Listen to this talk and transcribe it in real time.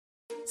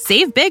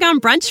Save big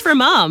on brunch for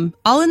mom,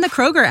 all in the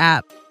Kroger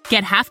app.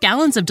 Get half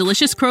gallons of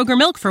delicious Kroger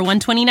milk for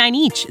 $1.29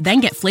 each. Then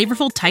get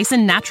flavorful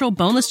Tyson natural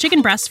boneless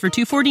chicken breasts for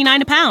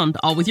 $2.49 a pound,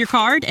 all with your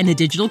card and a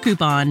digital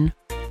coupon.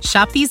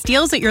 Shop these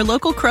deals at your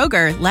local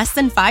Kroger, less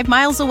than 5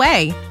 miles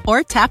away.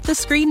 Or tap the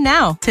screen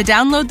now to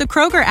download the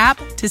Kroger app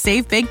to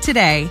save big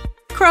today.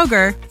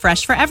 Kroger,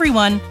 fresh for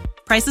everyone.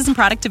 Prices and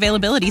product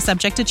availability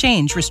subject to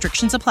change.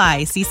 Restrictions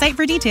apply. See site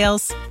for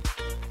details.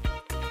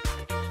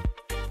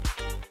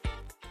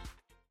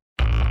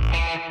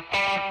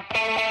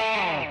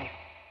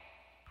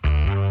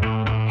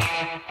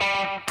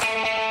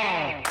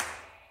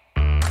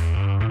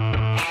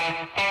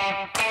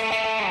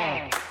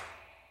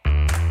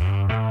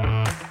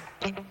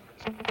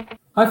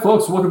 Hi,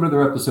 folks. Welcome to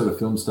another episode of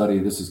Film Study.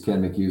 This is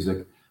Ken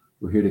McCusick.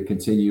 We're here to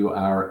continue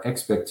our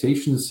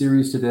Expectations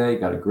series today.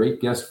 Got a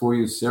great guest for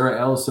you, Sarah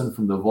Ellison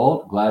from The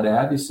Vault. Glad to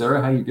have you,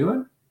 Sarah. How you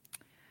doing?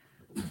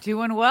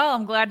 Doing well.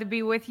 I'm glad to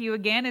be with you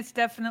again. It's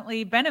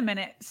definitely been a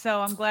minute, so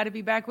I'm glad to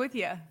be back with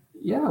you.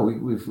 Yeah,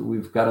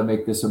 we've got to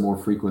make this a more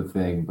frequent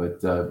thing,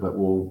 but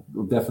we'll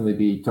definitely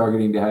be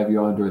targeting to have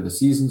you on during the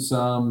season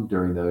some,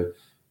 during the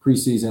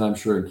preseason, I'm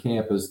sure, in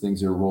camp as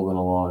things are rolling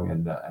along,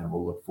 and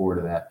we'll look forward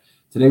to that.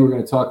 Today, we're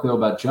going to talk, though,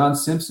 about John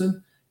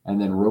Simpson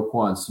and then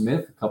Roquan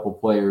Smith, a couple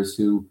players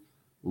who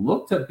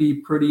look to be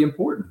pretty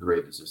important to the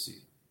Ravens this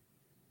season.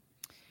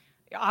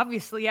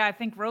 Obviously, yeah, I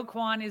think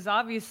Roquan is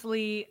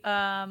obviously,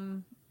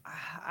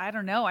 I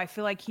don't know. I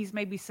feel like he's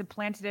maybe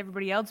supplanted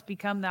everybody else,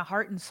 become the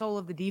heart and soul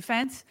of the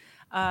defense,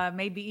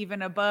 maybe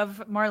even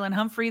above Marlon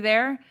Humphrey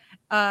there.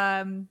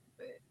 And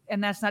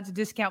that's not to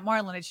discount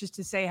Marlon. It's just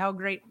to say how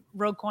great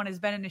Roquan has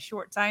been in a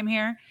short time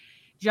here.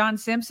 John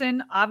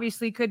Simpson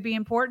obviously could be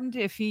important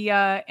if he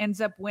ends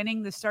up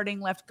winning the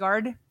starting left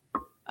guard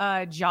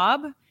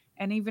job.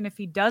 And even if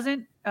he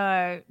doesn't,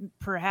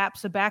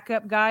 perhaps a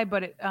backup guy,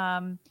 but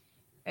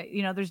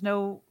there's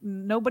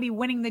nobody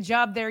winning the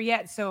job there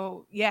yet.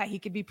 So yeah, he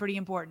could be pretty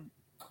important.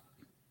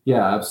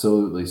 Yeah,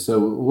 absolutely. So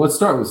let's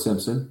start with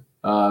Simpson.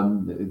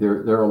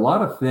 There are a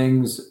lot of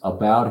things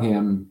about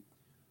him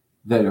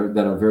that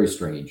are very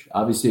strange.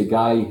 Obviously, a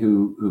guy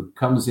who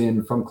comes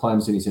in from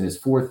Clemson. He's in his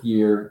fourth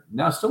year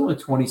now, still only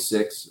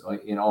 26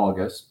 in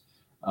August,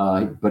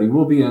 but he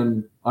will be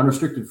an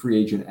unrestricted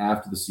free agent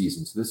after the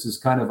season. So this is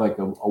kind of like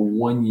a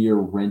 1-year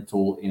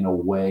rental in a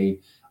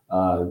way.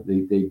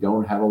 They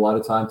don't have a lot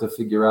of time to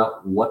figure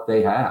out what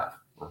they have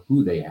or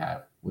who they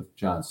have with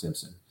John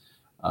Simpson.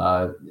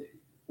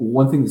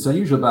 One thing that's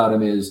unusual about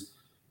him is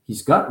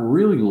he's got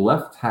really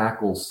left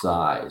tackle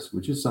size,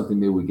 which is something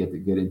that we get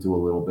into a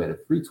little bit.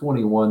 At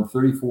 321,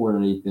 34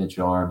 and an 1/8 inch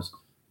arms,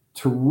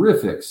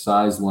 terrific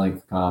size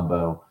length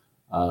combo.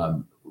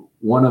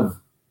 One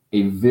of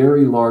a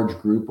very large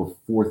group of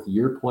fourth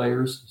year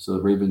players. So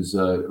the Ravens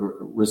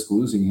risk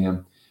losing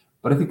him.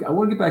 But I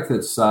want to get back to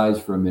that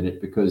size for a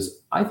minute,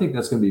 because I think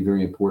that's going to be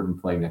very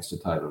important playing next to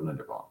Tyler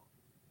Linderbaum.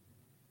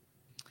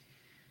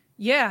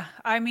 Yeah,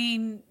 I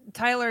mean,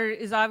 Tyler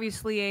is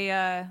obviously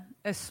a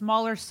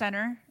smaller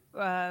center,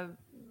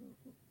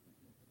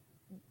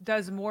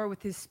 does more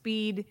with his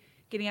speed,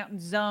 getting out in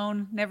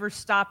zone, never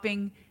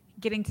stopping,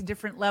 getting to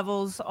different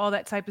levels, all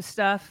that type of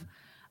stuff.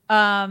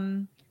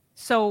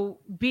 So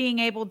being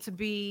able to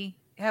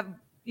have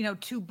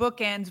two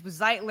bookends with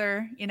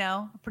Zeitler,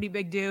 a pretty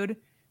big dude,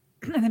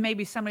 and then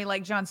maybe somebody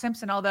like John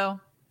Simpson, although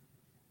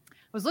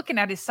I was looking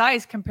at his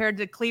size compared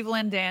to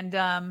Cleveland and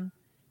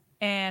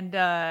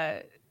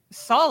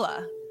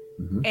Saleh,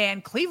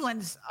 and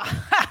Cleveland's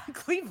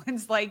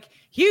like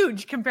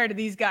huge compared to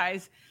these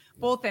guys,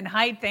 both in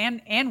height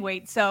and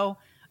weight. So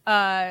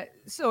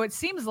it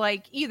seems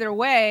like either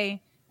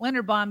way,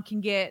 Linderbaum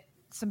can get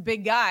some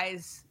big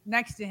guys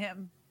next to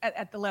him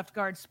at the left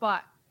guard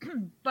spot.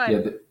 But yeah,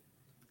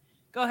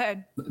 go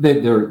ahead.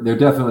 They're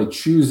definitely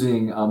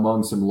choosing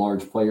among some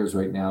large players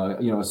right now.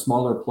 A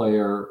smaller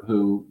player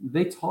who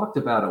they talked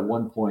about at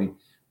one point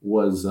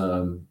was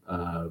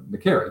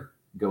McCary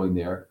going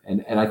there,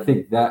 and I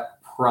think that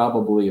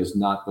probably is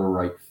not the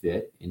right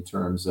fit in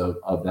terms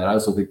of that. I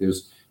also think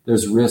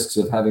there's risks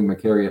of having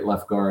McCary at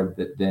left guard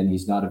that then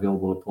he's not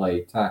available to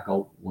play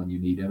tackle when you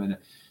need him. And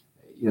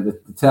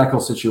the tackle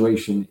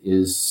situation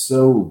is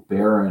so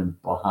barren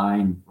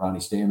behind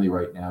Ronnie Stanley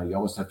right now. You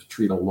almost have to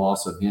treat a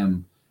loss of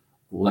him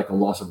like a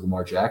loss of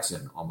Lamar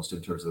Jackson, almost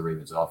in terms of the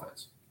Ravens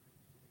offense.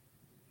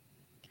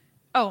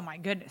 Oh my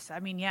goodness. I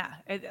mean, yeah,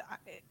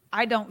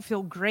 I don't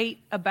feel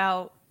great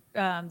about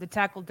the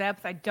tackle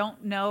depth. I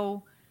don't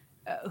know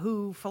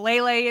who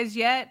Falele is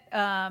yet.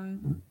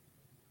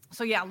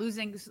 So yeah,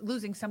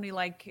 losing somebody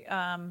like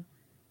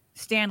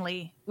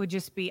Stanley would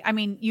just be, I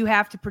mean, you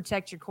have to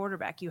protect your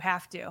quarterback. You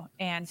have to.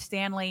 And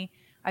Stanley,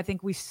 I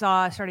think we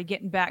started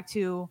getting back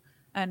to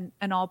an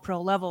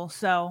all-pro level.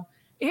 So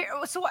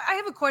I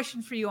have a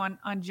question for you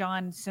on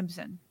John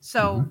Simpson.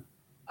 So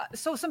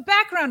some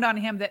background on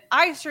him that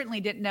I certainly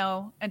didn't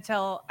know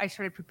until I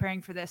started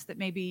preparing for this, that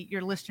maybe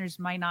your listeners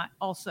might not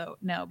also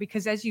know,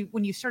 because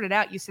when you started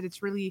out, you said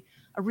it's really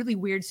a really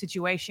weird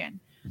situation,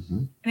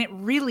 and it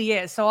really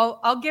is. So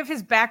I'll give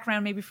his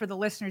background maybe for the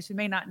listeners who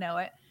may not know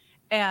it.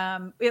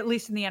 at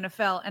least in the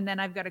NFL. And then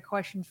I've got a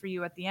question for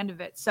you at the end of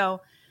it.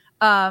 So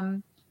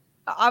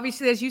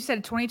obviously, as you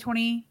said,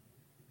 2020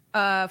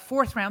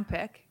 fourth round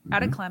pick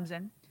out of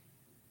Clemson,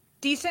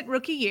 decent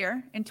rookie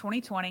year in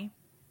 2020,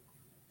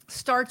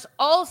 starts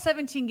all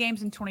 17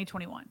 games in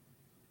 2021.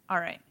 All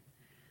right.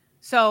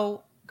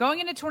 So going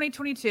into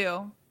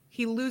 2022,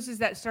 he loses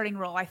that starting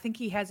role. I think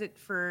he has it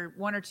for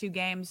 1 or 2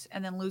 games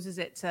and then loses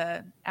it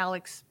to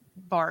Alex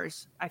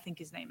Bars, I think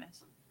his name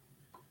is.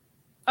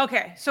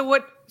 Okay, so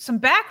some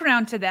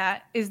background to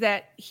that is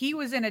that he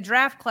was in a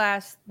draft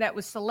class that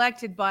was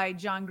selected by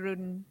John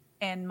Gruden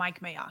and Mike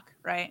Mayock,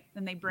 right?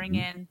 And they bring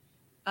in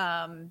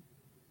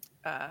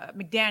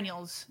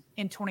McDaniels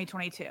in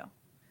 2022.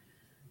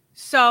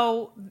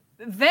 So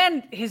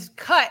then his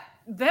cut,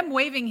 them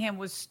waiving him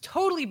was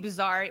totally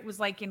bizarre. It was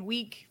like in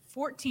week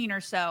 14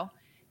 or so.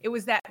 It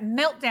was that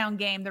meltdown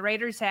game the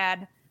Raiders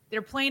had.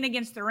 They're playing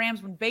against the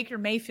Rams when Baker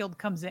Mayfield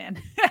comes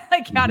in,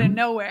 like out of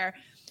nowhere.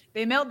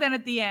 They melt down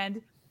at the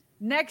end.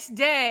 Next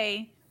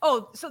day,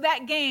 so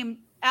that game,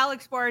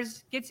 Alex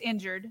Bars gets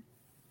injured.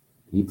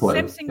 He played.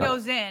 Simpson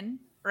goes in,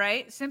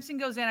 right? Simpson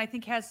goes in, I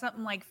think has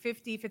something like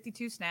 50,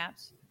 52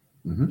 snaps.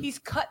 He's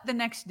cut the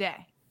next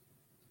day.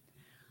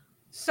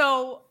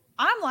 So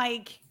I'm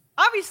like,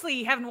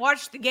 obviously haven't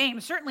watched the game,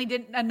 certainly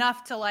didn't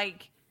enough to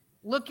like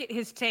look at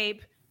his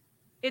tape.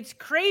 It's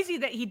crazy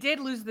that he did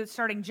lose the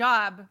starting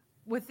job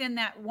within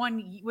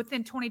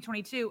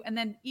 2022. And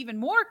then even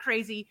more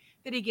crazy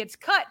that he gets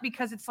cut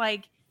because it's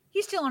like,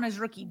 he's still on his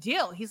rookie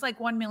deal. He's like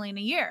 $1 million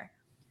a year.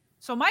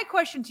 So my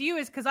question to you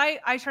is, because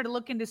I tried to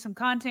look into some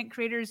content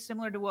creators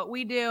similar to what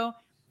we do.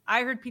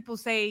 I heard people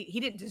say he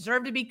didn't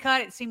deserve to be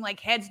cut. It seemed like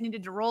heads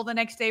needed to roll the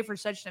next day for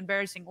such an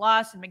embarrassing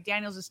loss. And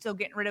McDaniels is still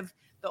getting rid of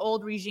the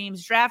old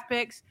regime's draft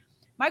picks.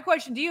 My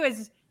question to you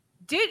is,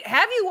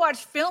 have you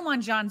watched film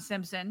on John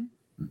Simpson?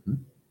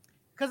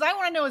 Because I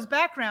want to know his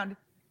background.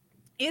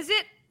 Is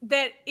it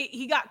that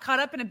he got caught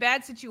up in a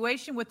bad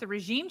situation with the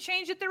regime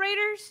change at the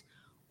Raiders?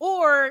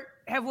 Or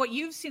have what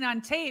you've seen on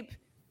tape,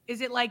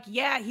 is it like,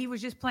 yeah, he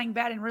was just playing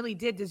bad and really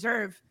did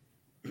deserve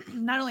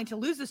not only to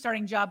lose the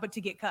starting job, but to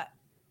get cut?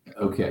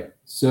 Okay.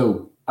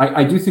 So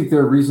I do think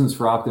there are reasons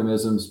for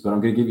optimisms, but I'm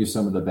going to give you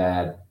some of the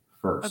bad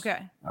first.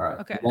 Okay. All right.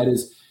 Okay. That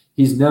is,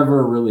 he's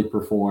never really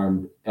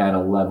performed at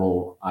a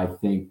level, I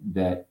think,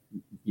 that,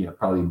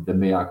 probably the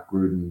Mayock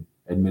Gruden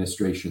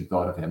administration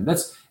thought of him.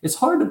 It's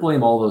hard to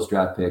blame all those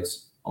draft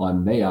picks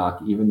on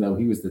Mayock, even though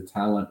he was the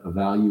talent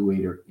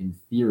evaluator in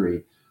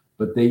theory.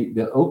 But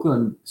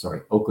Oakland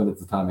at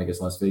the time, I guess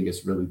Las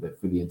Vegas really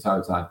for the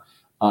entire time,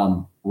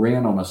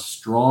 ran on a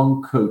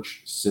strong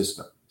coach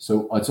system.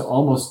 So it's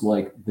almost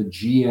like the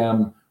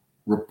GM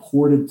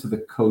reported to the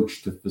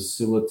coach to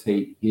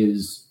facilitate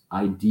his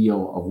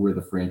ideal of where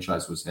the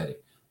franchise was heading.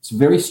 It's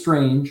very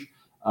strange.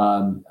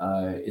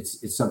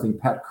 It's something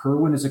Pat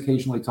Kerwin has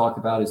occasionally talked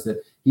about, is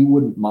that he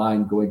wouldn't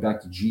mind going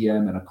back to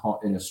GM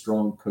in a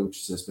strong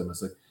coach system.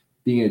 It's like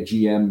being a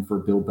GM for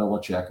Bill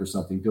Belichick or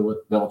something. Bill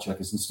Belichick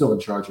is still in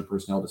charge of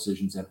personnel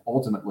decisions and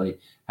ultimately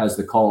has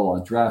the call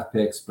on draft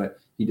picks, but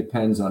he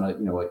depends on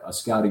a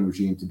scouting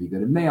regime to be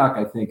good. And Mayock,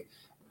 I think,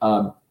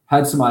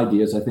 had some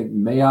ideas. I think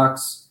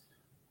Mayock's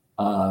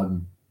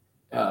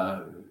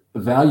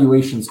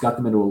evaluations got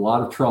them into a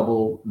lot of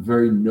trouble,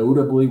 very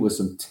notably with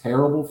some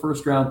terrible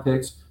first-round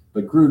picks,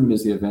 but Gruden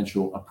is the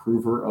eventual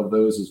approver of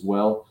those as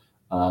well.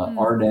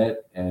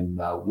 Arnett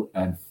and I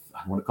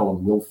want to call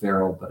him Will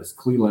Ferrell, but it's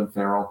Cleveland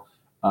Ferrell,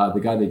 the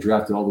guy they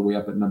drafted all the way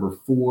up at number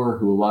 4,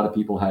 who a lot of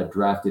people had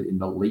drafted in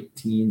the late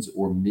teens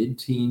or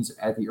mid-teens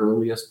at the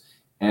earliest.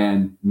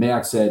 And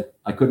Mayock said,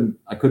 I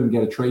couldn't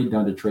get a trade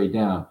done to trade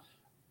down.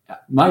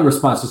 My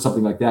response to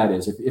something like that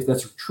is, if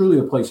that's truly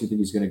the place you think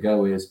he's going to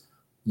go, is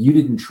you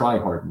didn't try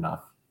hard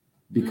enough,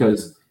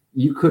 because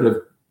you could have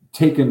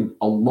taken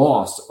a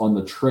loss on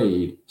the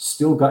trade,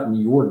 still gotten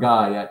your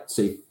guy at,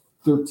 say,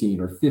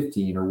 13 or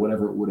 15 or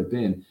whatever it would have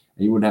been, and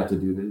you wouldn't have to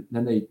do that.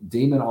 Then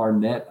Damon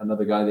Arnett,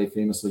 another guy they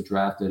famously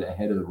drafted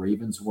ahead of the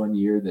Ravens one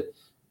year, that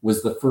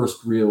was the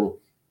first real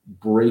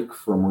break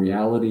from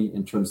reality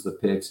in terms of the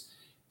picks.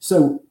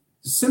 So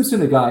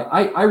Simpson, a guy,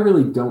 I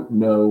really don't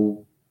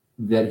know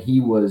that he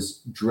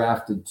was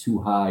drafted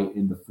too high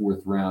in the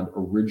 4th round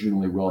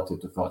originally relative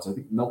to thoughts. I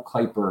think Mel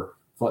Kiper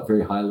thought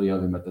very highly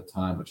of him at the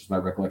time, which is my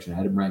recollection. I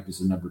had him ranked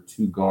as a number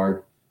 2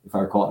 guard, if I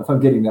recall. If I'm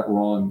getting that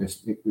wrong,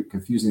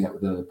 confusing that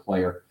with another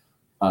player,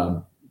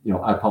 I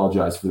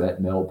apologize for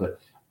that, Mel. But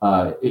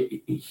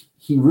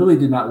he really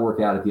did not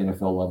work out at the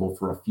NFL level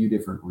for a few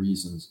different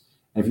reasons.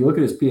 And if you look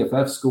at his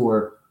PFF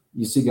score,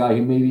 you see a guy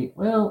who maybe,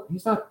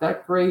 he's not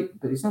that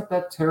great, but he's not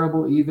that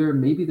terrible either.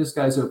 Maybe this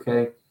guy's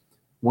okay.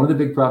 One of the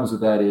big problems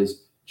with that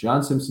is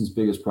John Simpson's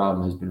biggest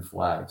problem has been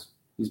flags.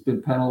 He's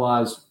been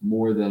penalized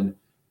more than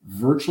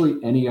virtually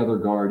any other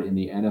guard in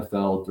the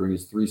NFL during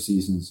his 3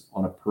 seasons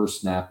on a per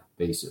snap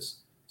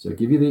basis. So to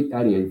give you the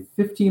idea,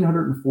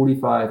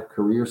 1,545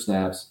 career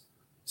snaps,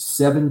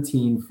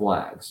 17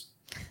 flags.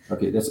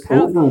 Okay, that's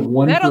over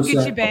 1% that'll get you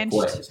of benched.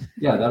 plays.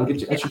 Yeah, that'll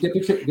get you. That should get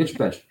you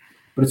benched.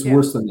 But it's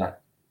worse than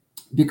that,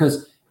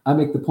 because I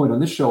make the point on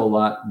this show a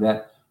lot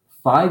that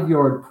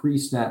 5-yard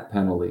pre-snap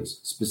penalties,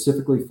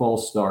 specifically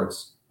false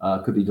starts,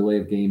 could be delay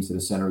of games that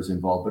a center is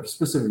involved, but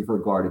specifically for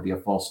a guard, it'd be a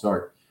false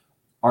start,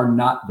 are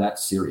not that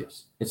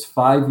serious. It's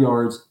 5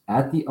 yards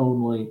at the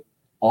only,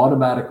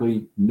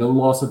 automatically, no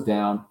loss of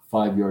down,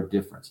 5-yard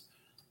difference.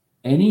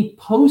 Any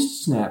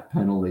post-snap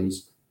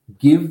penalties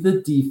give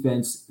the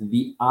defense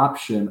the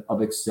option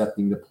of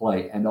accepting the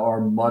play and are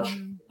much,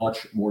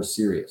 much more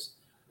serious.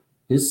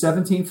 His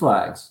 17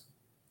 flags,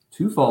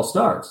 2 false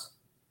starts,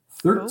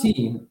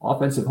 13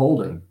 offensive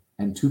holding,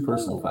 and 2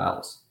 personal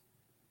fouls.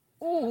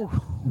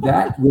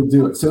 That will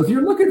do it. So if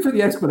you're looking for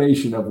the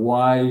explanation of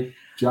why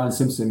John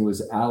Simpson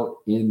was out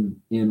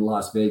in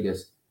Las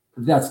Vegas,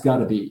 that's got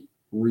to be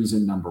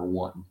reason number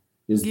one,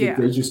 is that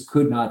they just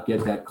could not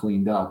get that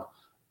cleaned up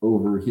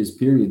over his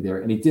period there.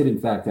 And he did, in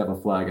fact, have a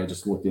flag. I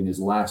just looked in his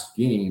last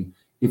game,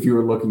 if you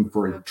were looking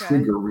for a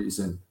trigger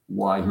reason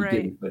why he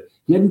didn't. But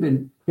he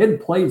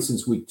hadn't played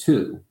since week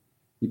 2.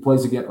 He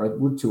plays again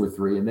week 2 or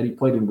 3, and then he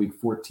played in week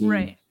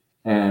 14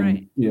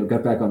 and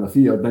got back on the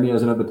field. Then he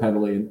has another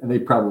penalty, and they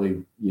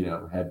probably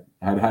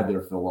had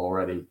their fill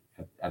already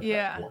at that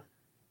point.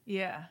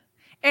 Yeah.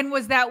 And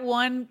was that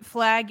one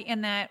flag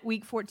in that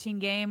week 14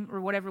 game,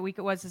 or whatever week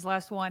it was, his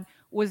last one,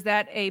 was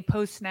that a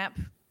post-snap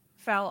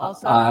foul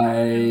also?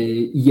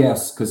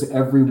 Yes, because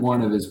every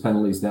one of his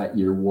penalties that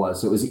year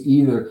was. So it was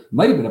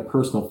might have been a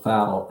personal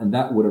foul, and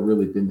that would have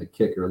really been the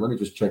kicker. Let me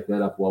just check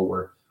that up while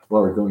we're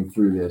going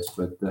through this.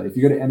 But if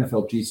you go to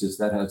NFL Jesus,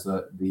 that has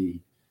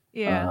the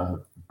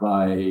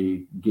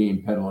by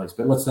game penalties.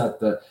 But let's not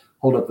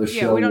hold up the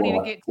show. Yeah, we don't need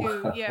to get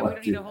to. We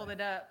don't need to hold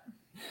it up.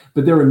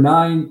 But there were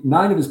nine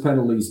of his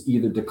penalties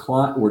either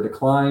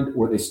declined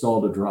or they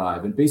stalled a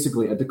drive. And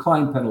basically, a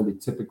decline penalty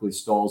typically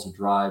stalls a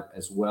drive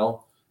as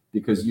well,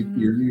 because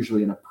you're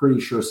usually in a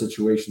pretty sure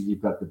situation.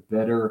 You've got the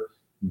better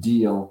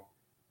deal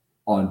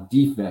on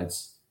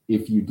defense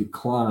if you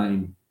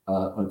decline,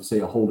 say,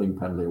 a holding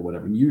penalty or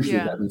whatever. And usually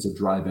that means a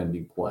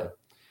drive-ending play.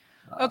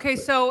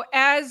 So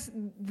as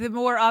the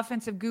more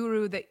offensive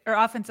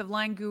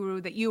line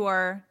guru that you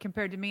are,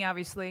 compared to me,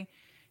 obviously.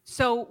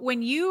 So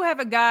when you have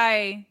a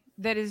guy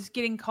that is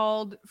getting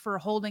called for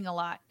holding a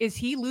lot, is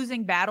he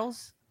losing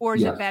battles, or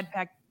is it bad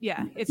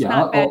it's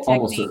not bad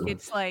technique.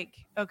 It's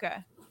like, okay,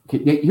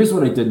 here's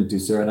what I didn't do,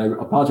 Sarah, and I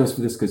apologize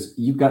for this, because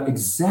you've got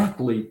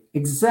exactly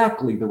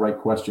the right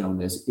question on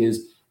this,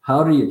 is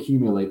how do you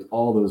accumulate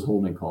all those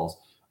holding calls?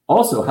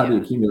 Also, how do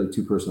you accumulate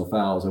 2 personal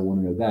fouls? I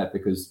want to know that,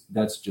 because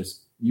that's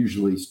just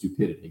usually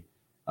stupidity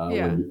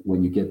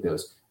when you get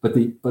those. But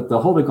the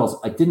holding calls,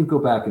 I didn't go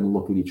back and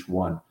look at each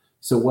one.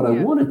 So what I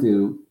want to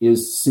do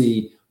is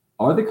see,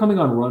 are they coming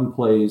on run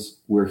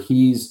plays where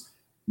he's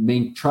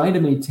trying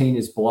to maintain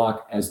his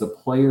block as the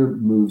player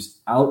moves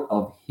out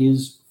of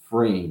his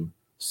frame,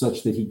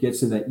 such that he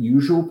gets in that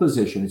usual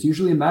position? It's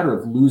usually a matter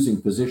of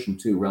losing position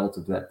too,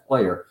 relative to that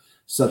player,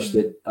 such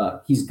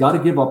that he's got to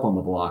give up on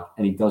the block,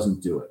 and he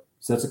doesn't do it.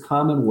 So that's a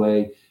common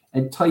way.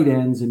 And tight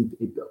ends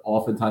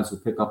oftentimes will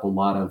pick up a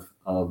lot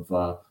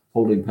of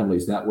holding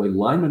penalties that way.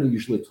 Linemen are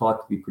usually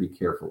taught to be pretty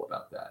careful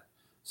about that.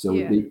 So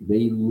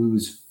they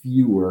lose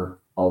fewer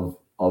of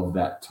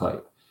that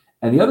type.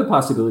 And the other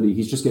possibility,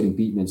 he's just getting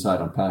beaten inside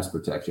on pass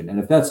protection. And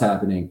if that's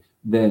happening,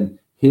 then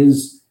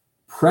his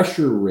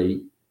pressure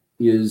rate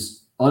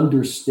is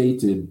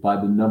understated by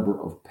the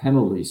number of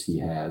penalties he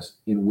has,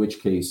 in which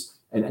case,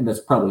 and that's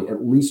probably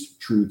at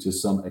least true to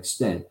some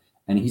extent,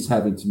 and he's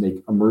having to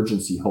make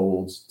emergency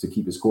holds to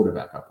keep his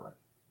quarterback upright.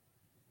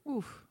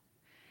 Oof.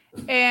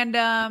 And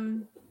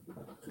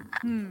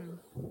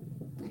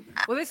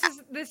well,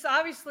 this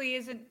obviously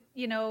isn't,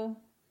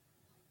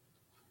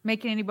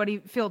 making anybody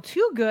feel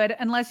too good,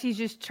 unless he's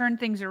just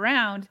turned things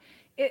around,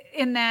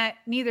 in that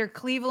neither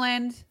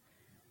Cleveland,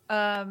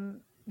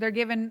 they're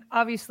given,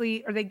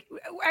 obviously, or they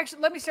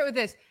actually, let me start with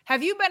this.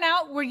 Have you been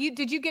out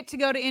did you get to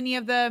go to any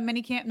of the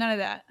mini camp? None of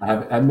that. I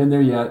haven't been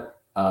there yet.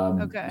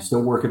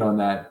 Still working on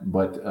that,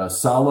 but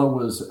Sala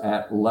was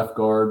at left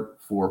guard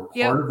for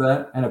part of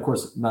that. And of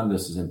course, none of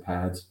this is in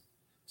pads.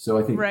 So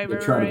I think they're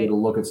trying to get a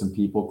look at some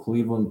people.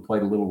 Cleveland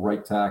played a little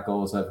right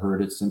tackle, as I've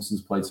heard it.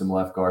 Simpson's played some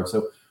left guard.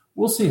 So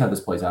we'll see how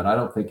this plays out. I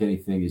don't think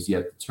anything is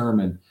yet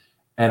determined.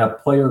 And a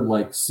player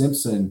like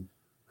Simpson,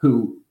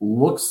 who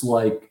looks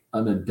like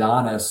an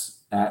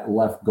Adonis at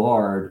left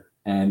guard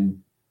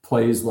and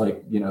plays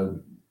like,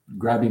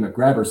 Grabby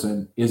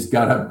McGrabberson, is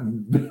gonna,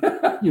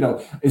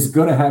 is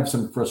going to have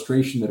some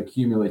frustration that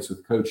accumulates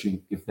with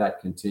coaching if that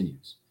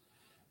continues.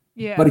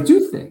 Yeah. But I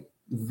do think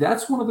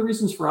that's one of the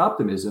reasons for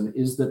optimism,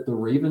 is that the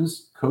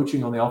Ravens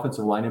coaching on the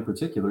offensive line in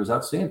particular is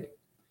outstanding.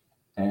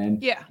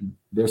 And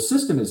their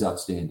system is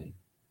outstanding.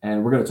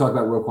 And we're going to talk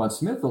about Roquan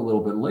Smith a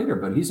little bit later,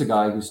 but he's a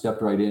guy who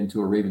stepped right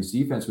into a Ravens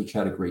defense, which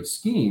had a great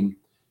scheme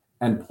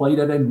and played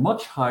at a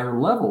much higher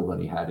level than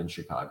he had in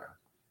Chicago.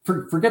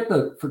 Forget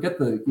the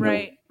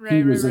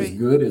he was as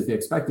good as they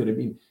expected. I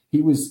mean,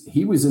 he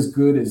was as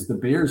good as the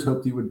Bears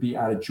hoped he would be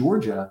out of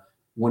Georgia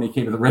when he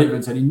came to the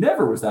Ravens, and he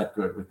never was that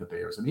good with the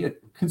Bears. And he had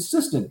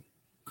consistent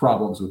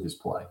problems with his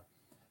play.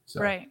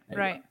 So, right, anyway.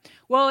 right.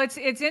 Well, it's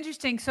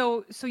interesting.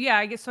 So yeah,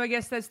 I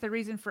guess that's the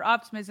reason for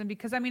optimism,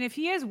 because I mean, if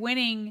he is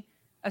winning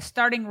a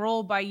starting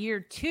role by year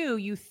 2,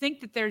 you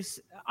think that there's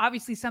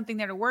obviously something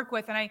there to work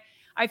with. And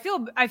I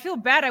feel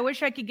bad. I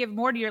wish I could give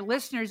more to your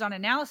listeners on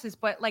analysis,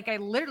 but like I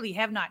literally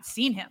have not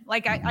seen him.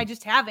 Like I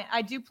just haven't.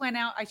 I do plan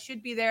out. I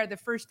should be there the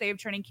first day of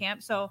training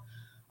camp, so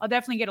I'll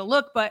definitely get a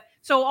look. But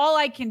so all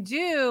I can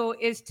do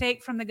is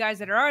take from the guys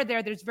that are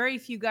there. There's very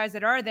few guys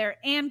that are there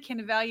and can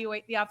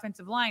evaluate the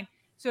offensive line.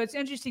 So it's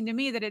interesting to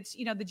me that it's,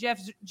 the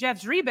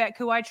Jeff Zrebiec,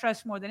 who I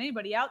trust more than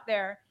anybody out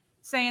there,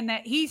 saying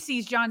that he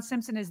sees John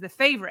Simpson as the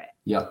favorite.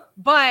 Yeah.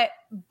 But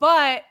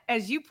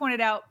as you pointed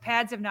out,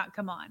 pads have not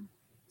come on.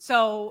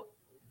 So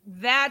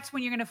that's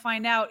when you're going to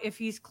find out if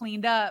he's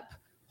cleaned up,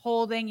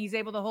 holding, he's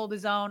able to hold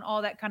his own,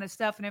 all that kind of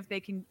stuff, and if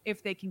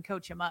they can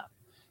coach him up.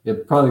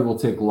 It probably will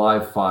take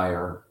live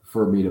fire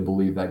for me to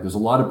believe that. There's a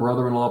lot of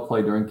brother-in-law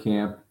play during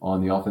camp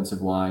on the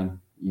offensive line.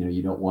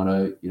 You don't want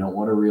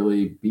to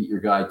really beat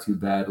your guy too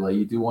badly.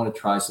 You do want to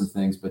try some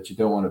things, but you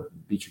don't want to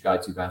beat your guy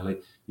too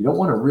badly. You don't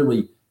want to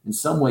really, in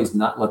some ways,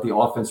 not let the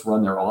offense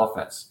run their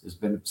offense. There's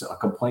been a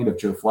complaint of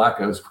Joe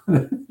Flacco's.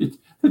 The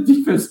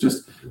defense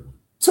just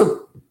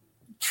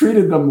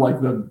treated them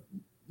like the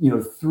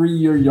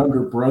 3-year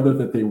younger brother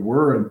that they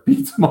were, and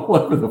beat them all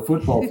over the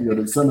football field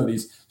in some of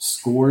these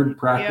scored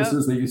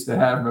practices they used to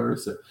have. Remember?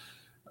 So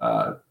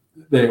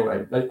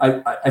anyway,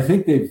 I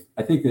think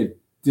they've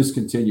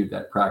discontinued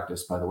that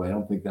practice. By the way, I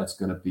don't think that's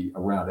going to be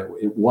around.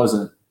 It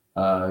wasn't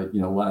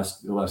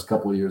the last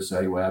couple of years. So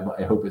anyway,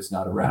 I hope it's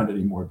not around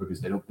anymore,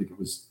 because I don't think it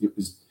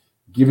was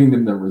giving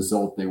them the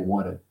result they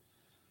wanted.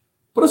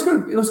 But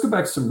let's go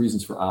back to some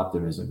reasons for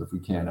optimism, if we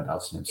can,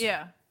 about Simpson.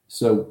 Yeah.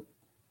 So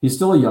he's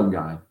still a young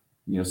guy.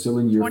 Still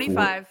in year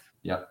 25. 4.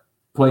 Yeah.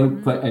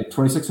 Playing at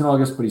 26 in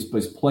August, but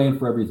he's playing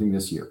for everything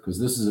this year, because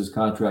this is his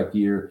contract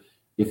year.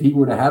 If he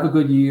were to have a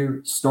good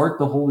year, start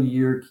the whole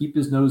year, keep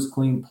his nose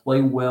clean,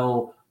 play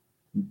well,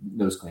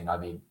 nose clean, I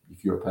mean,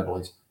 if you're a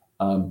penalties,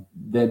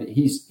 then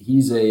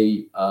he's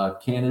a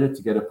candidate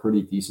to get a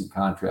pretty decent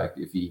contract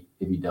if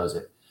he does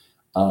it.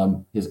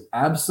 His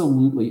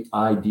absolutely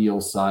ideal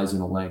size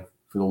and length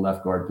for the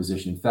left guard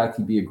position. In fact,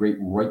 he'd be a great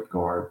right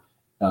guard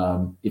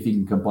if he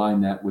can combine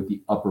that with the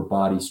upper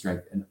body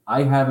strength. And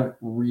I haven't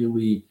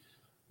really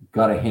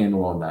got a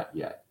handle on that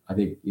yet. I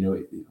think,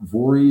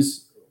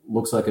 Voorhees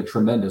looks like a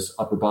tremendous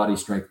upper body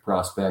strength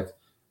prospect.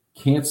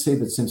 Can't say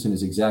that Simpson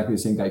is exactly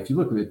the same guy. If you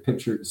look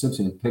at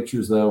Simpson in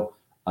pictures, though,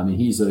 I mean,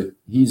 he's a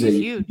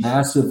huge,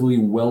 massively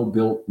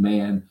well-built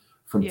man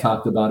from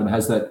top to bottom.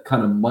 Has that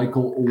kind of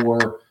Michael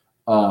Orr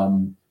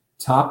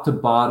top to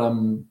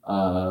bottom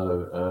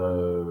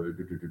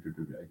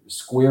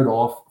squared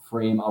off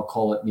frame, I'll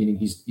call it, meaning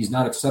he's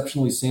not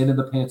exceptionally sand in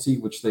the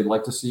pantsy, which they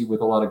like to see with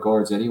a lot of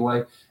guards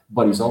anyway,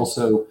 but he's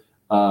also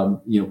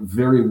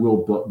very well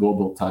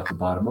built top to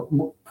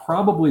bottom.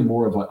 Probably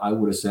more of I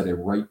would have said a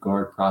right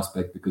guard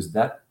prospect, because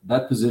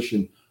that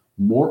position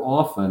more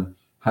often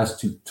has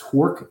to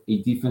torque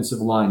a defensive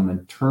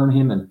lineman, turn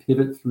him and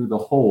pivot through the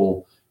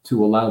hole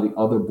to allow the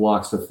other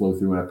blocks to flow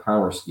through in a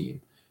power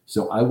scheme.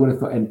 So I would have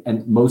thought,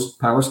 and most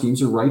power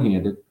schemes are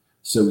right-handed.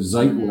 So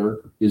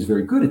Zeitler is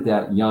very good at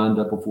that.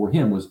 Yanda before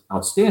him was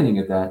outstanding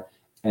at that.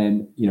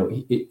 And,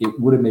 it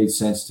would have made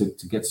sense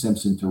to get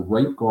Simpson to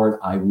right guard,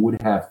 I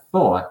would have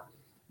thought.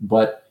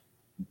 But,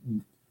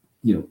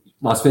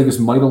 Las Vegas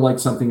might have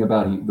liked something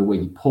about the way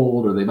he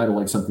pulled, or they might have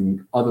liked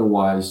something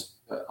otherwise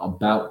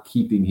about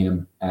keeping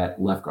him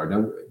at left guard.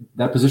 Now,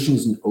 that position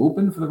isn't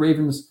open for the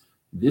Ravens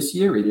this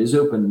year. It is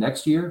open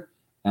next year.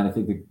 And I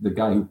think the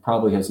guy who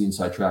probably has the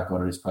inside track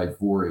on it is probably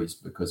Voorhees,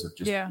 because of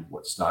just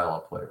what style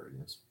of player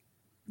he is.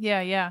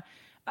 Yeah.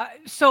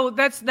 So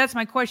that's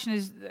my question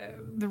is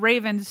the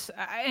Ravens.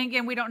 And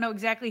again, we don't know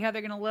exactly how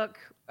they're going to look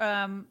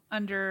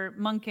under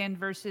Monken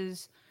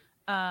versus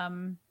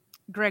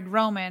Greg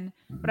Roman.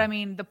 But I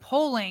mean, the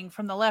polling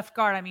from the left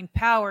guard, I mean,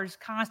 Powers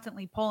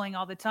constantly polling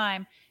all the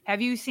time.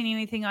 Have you seen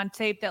anything on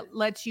tape that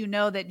lets you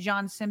know that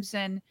John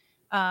Simpson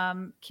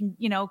can,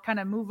 kind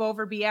of move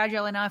over, be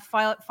agile enough,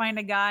 find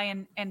a guy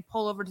and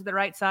pull over to the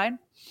right side?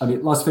 I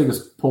mean, Las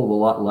Vegas pulled a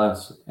lot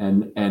less,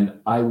 and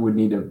I would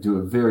need to do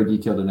a very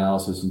detailed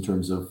analysis in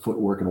terms of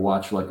footwork and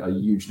watch like a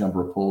huge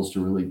number of pulls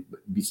to really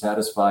be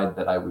satisfied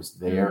that I was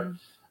there.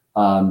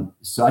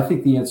 So I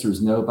think the answer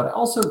is no, but I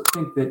also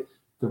think that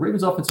the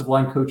Ravens offensive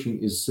line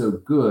coaching is so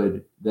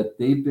good that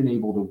they've been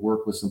able to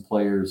work with some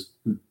players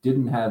who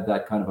didn't have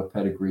that kind of a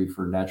pedigree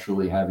for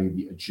naturally having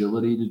the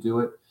agility to do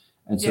it.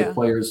 And so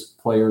players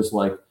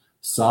like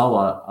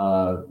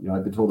Salah,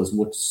 I've been told has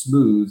looked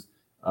smooth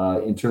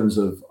in terms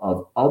of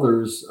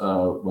others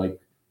like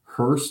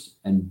Hurst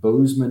and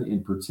Bozeman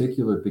in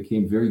particular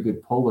became very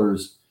good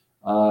pullers,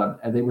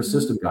 and they were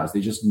system guys. They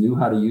just knew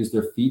how to use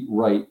their feet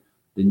right.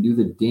 They knew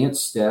the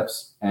dance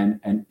steps,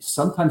 and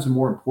sometimes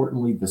more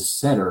importantly, the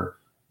center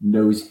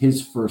knows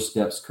his first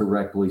steps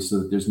correctly so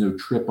that there's no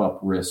trip up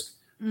risk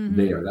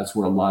there. That's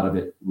where a lot of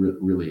it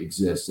really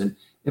exists. And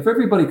if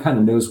everybody kind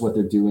of knows what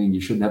they're doing,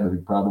 you shouldn't have a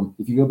big problem.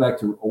 If you go back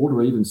to old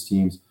Ravens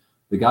teams,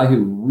 The guy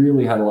who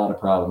really had a lot of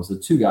problems, the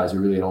two guys who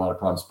really had a lot of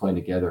problems playing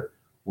together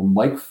were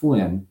Mike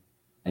Flynn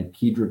and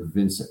Kedrick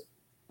Vincent.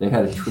 They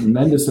had a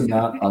tremendous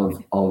amount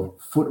of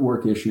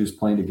footwork issues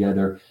playing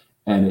together,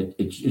 and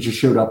it just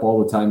showed up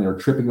all the time. They were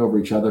tripping over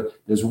each other.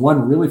 There's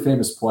one really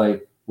famous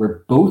play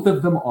where both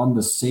of them on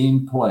the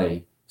same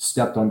play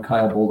stepped on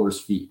Kyle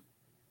Bowler's feet,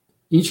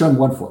 each on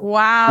one foot.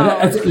 Wow.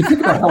 And you think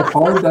about how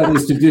hard that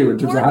is to do in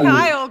terms Poor of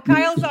how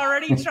Kyle's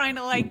already trying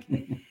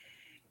to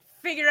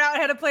figure out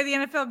how to play the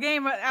NFL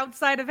game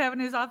outside of having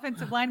his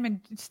offensive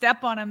lineman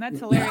step on him. That's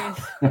hilarious.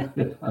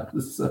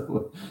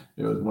 So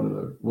it was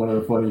one of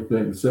the funny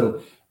things.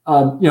 So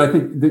I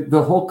think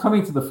the whole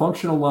coming to the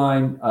functional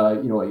line,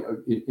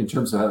 in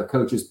terms of how the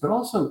coaches, but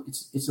also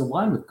it's a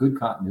line with good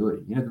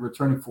continuity. The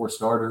returning 4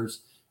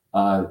 starters,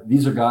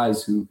 these are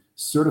guys who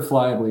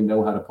certifiably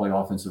know how to play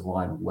offensive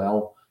line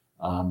well.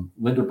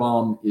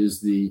 Linderbaum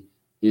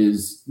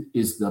is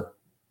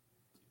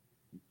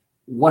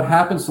what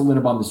happens to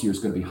Linderbaum this year is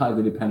going to be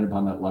highly dependent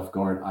upon that left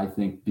guard, I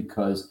think,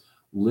 because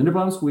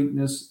Linderbaum's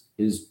weakness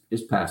is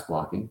pass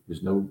blocking.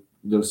 There's no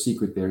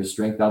secret there. His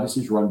strength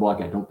obviously is run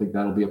blocking. I don't think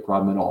that'll be a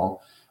problem at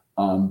all.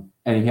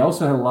 And he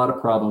also had a lot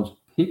of problems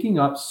picking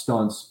up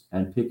stunts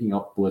and picking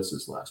up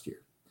blitzes last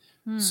year.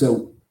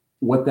 So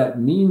what that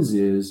means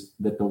is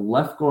that the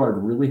left guard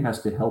really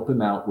has to help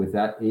him out with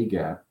that A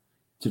gap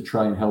to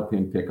try and help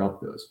him pick up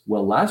those.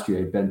 Well, last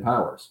year, Ben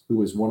Powers, who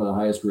was one of the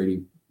highest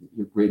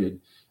rated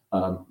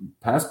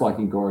pass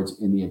blocking guards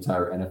in the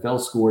entire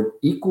NFL, scored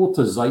equal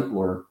to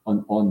Zeitler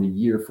on the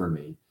year for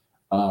me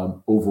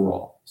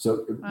overall.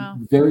 So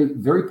very,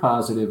 very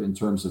positive in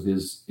terms of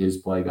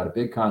his play. Got a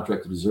big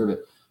contract to deserve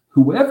it.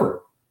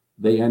 Whoever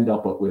they end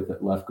up with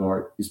at left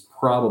guard is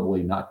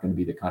probably not going to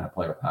be the kind of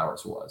player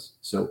Powers was.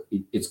 So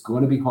it's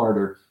going to be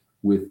harder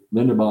with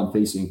Linderbaum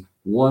facing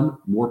 1,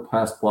 more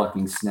pass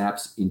blocking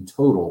snaps in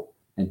total,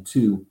 and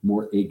 2,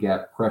 more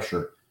A-gap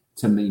pressure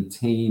to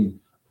maintain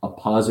a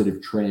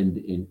positive trend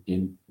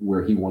in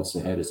where he wants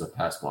to head as a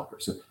pass blocker.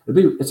 So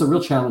it's a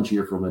real challenge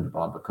here for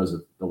Linderbaum because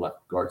of the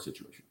left guard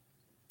situation.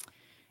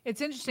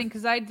 It's interesting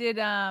because I did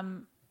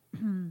on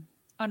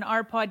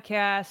our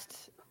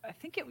podcast, I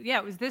think it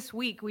was this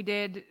week, we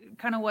did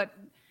kind of what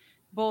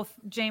both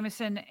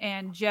Jameson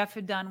and Jeff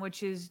had done,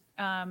 which is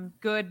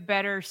good,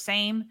 better,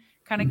 same,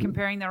 kind of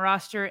comparing the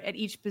roster at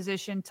each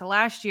position to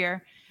last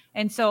year.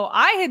 And so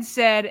I had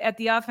said at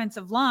the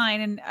offensive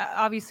line, and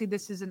obviously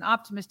this is an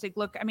optimistic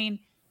look. I mean,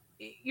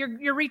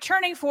 you're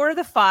returning 4 of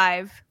the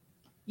 5.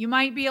 You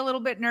might be a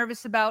little bit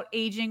nervous about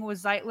aging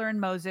with Zeitler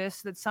and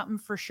Moses. That's something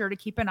for sure to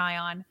keep an eye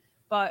on.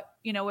 But,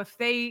 if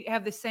they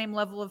have the same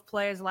level of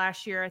play as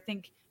last year, I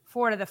think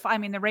 4 out of the 5, I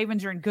mean, the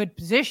Ravens are in good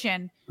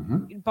position,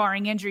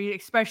 barring injury,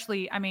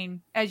 especially, I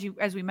mean, as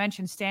we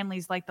mentioned,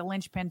 Stanley's like the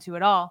linchpin to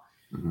it all.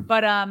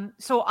 But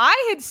so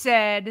I had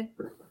said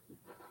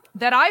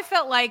that I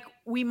felt like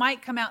we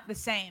might come out the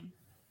same,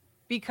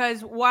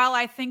 because while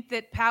I think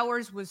that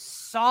Powers was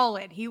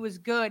solid, he was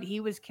good,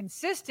 he was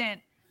consistent,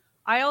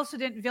 I also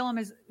didn't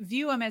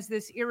view him as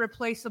this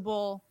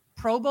irreplaceable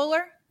Pro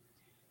Bowler.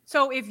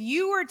 So if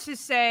you were to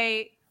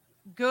say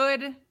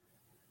good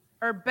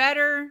or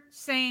better,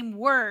 same,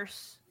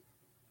 worse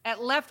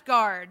at left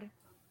guard,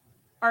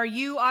 are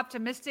you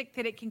optimistic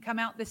that it can come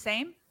out the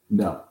same?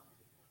 No.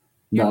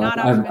 You're not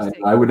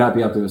optimistic. I would not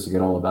be optimistic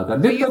at all about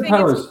that. So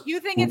you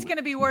think it's going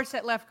to be worse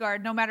at left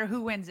guard no matter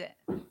who wins it?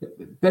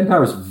 Ben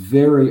Powers is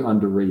very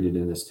underrated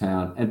in this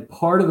town. And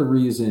part of the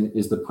reason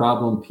is the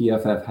problem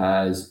PFF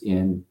has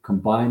in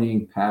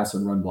combining pass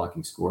and run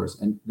blocking scores.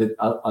 And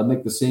I'll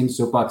make the same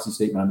soapboxy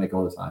statement I make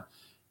all the time.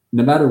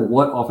 No matter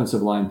what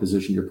offensive line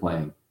position you're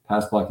playing,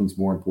 pass blocking is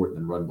more important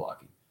than run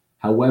blocking.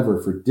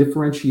 However, for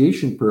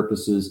differentiation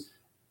purposes,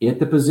 at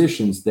the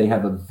positions, they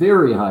have a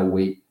very high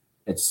weight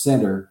at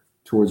center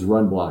towards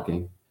run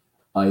blocking,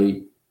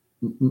 a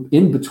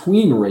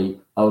in-between rate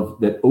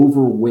that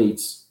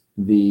overweights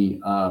the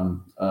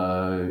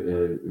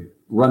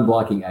run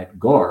blocking at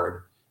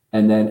guard,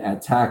 and then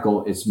at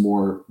tackle, it's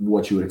more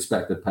what you would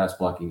expect. That pass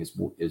blocking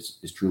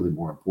is truly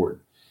more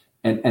important.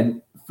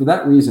 And for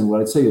that reason,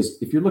 what I'd say is,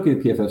 if you're looking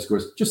at PFF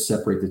scores, just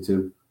separate the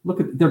two. Look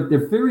at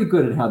they're very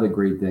good at how they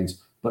grade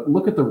things, but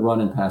look at the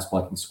run and pass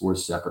blocking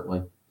scores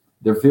separately.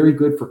 They're very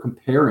good for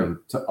comparing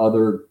to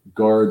other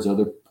guards,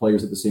 other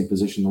players at the same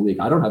position in the league.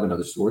 I don't have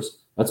another source.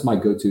 That's my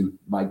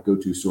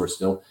go-to source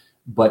still.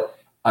 But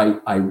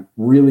I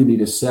really need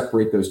to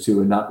separate those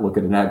two and not look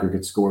at an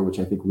aggregate score, which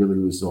I think really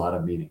loses a lot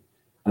of meaning.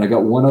 And I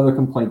got one other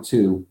complaint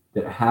too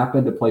that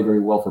happened to play very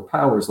well for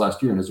Powers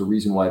last year, and there's a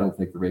reason why I don't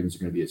think the Ravens are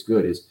going to be as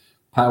good, is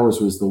Powers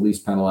was the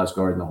least penalized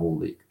guard in the whole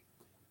league.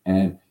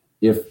 And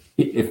if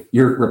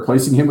you're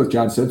replacing him with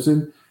John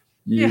Simpson,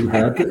 you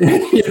have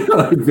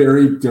a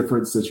very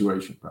different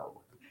situation,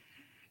 probably.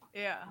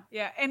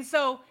 Yeah. And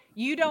so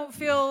you don't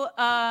feel,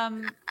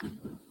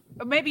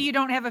 maybe you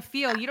don't have a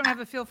feel. You don't have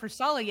a feel for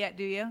Saleh yet,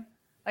 do you?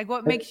 Like,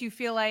 what makes you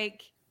feel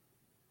like,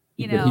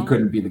 that he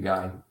couldn't be the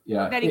guy?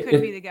 Yeah, that he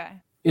couldn't be the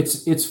guy.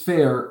 It's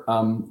fair.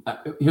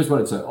 Here's what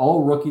I'd say: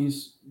 all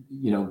rookies,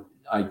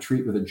 I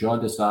treat with a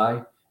jaundiced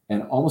eye,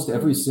 And almost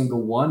every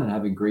single one, and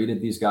having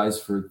graded these guys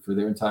for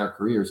their entire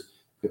careers,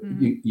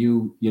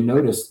 you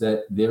notice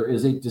that there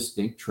is a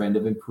distinct trend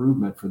of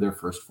improvement for their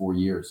first 4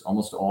 years.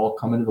 Almost all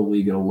come into the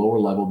league at a lower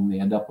level than they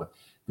end up with.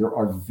 There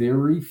are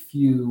very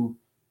few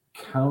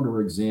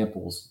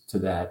counterexamples to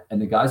that. And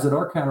the guys that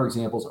are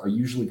counterexamples are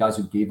usually guys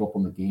who gave up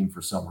on the game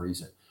for some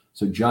reason.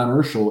 So John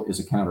Urschel is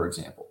a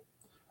counterexample.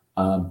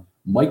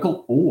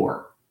 Michael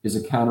Orr is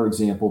a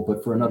counterexample,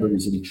 but for another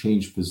reason, he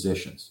changed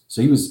positions.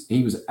 So he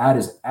was at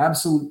his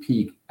absolute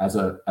peak as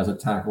a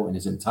tackle in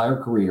his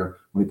entire career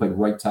when he played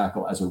right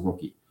tackle as a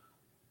rookie.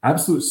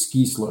 Absolute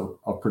ski slope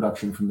of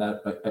production from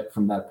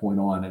that point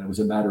on, and it was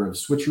a matter of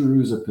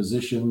switcheroos of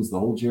positions, the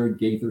whole Jared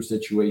Gaither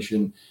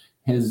situation,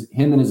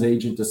 him and his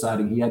agent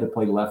deciding he had to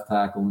play left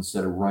tackle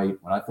instead of right.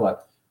 When I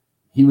thought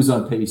he was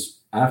on pace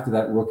after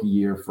that rookie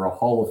year for a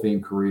Hall of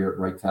Fame career at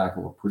right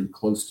tackle, or pretty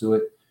close to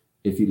it,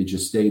 if he'd have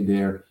just stayed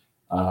there.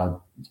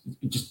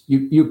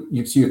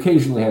 You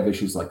occasionally have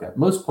issues like that.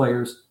 Most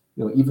players,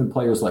 even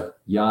players like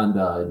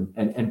Yanda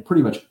and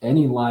pretty much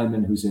any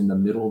lineman who's in the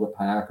middle of the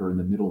pack or in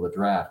the middle of the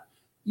draft,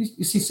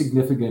 you see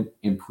significant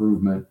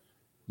improvement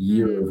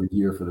year over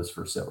year for this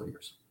first several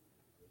years.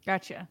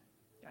 Gotcha.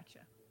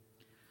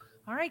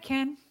 All right,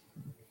 Ken.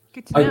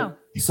 Good to know.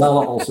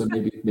 Saleh also,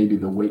 maybe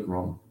the weight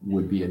room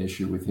would be an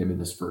issue with him in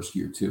this first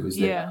year too.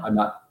 I'm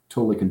not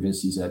totally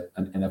convinced he's at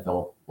an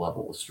NFL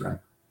level of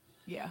strength.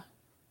 Yeah.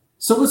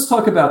 So let's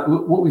talk about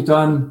what we've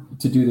done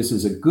to do this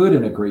as a good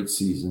and a great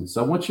season.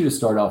 So I want you to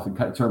start off in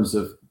terms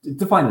of,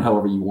 define it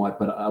however you want,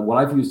 but what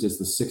I've used is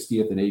the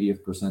 60th and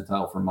 80th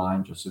percentile for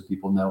mine, just so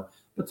people know.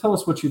 But tell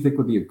us what you think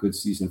would be a good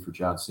season for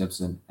John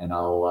Simpson, and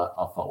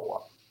I'll follow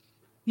up.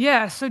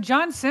 Yeah, so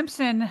John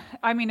Simpson,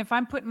 I mean, if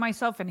I'm putting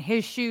myself in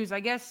his shoes, I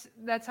guess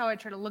that's how I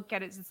try to look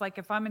at it. It's like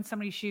if I'm in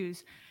somebody's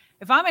shoes,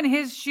 if I'm in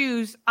his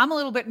shoes, I'm a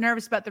little bit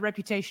nervous about the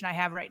reputation I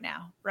have right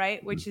now,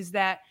 right? Which is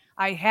that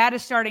I had a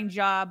starting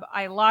job.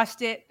 I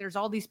lost it. There's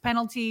all these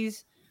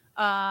penalties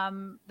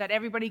that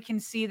everybody can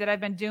see that I've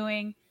been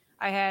doing.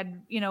 I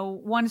had,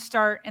 one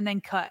start and then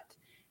cut.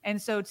 And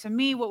so to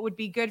me, what would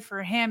be good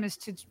for him is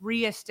to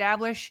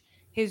reestablish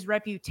his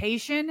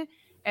reputation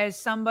as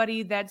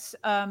somebody that's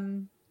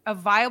a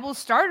viable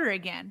starter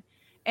again.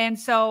 And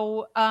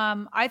so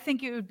I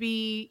think it would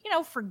be,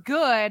 for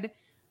good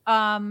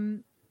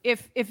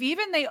if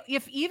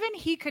even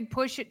he could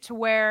push it to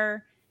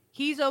where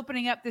he's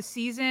opening up the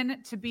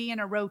season to be in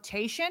a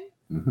rotation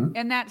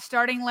in that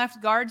starting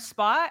left guard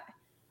spot,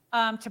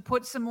 to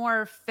put some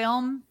more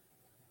film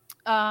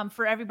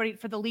for everybody,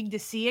 for the league to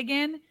see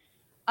again.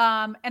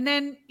 And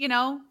then,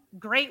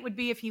 great would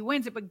be if he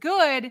wins it, but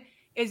good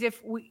is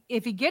if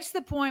he gets to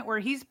the point where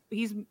he's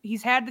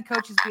had the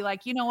coaches be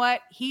like, you know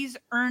what, he's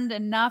earned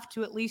enough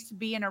to at least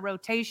be in a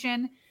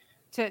rotation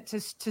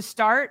to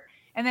start.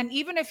 And then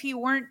even if he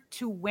weren't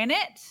to win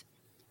it,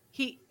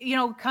 he,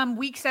 come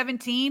week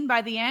 17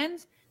 by the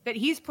end, that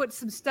he's put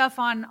some stuff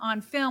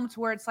on film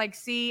to where it's like,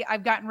 see,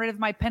 I've gotten rid of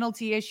my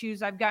penalty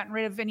issues. I've gotten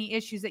rid of any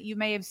issues that you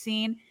may have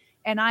seen.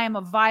 And I am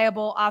a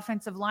viable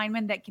offensive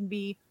lineman that can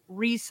be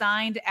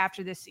re-signed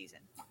after this season.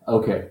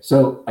 Okay.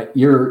 So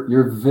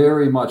you're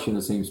very much in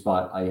the same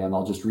spot I am.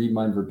 I'll just read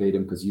mine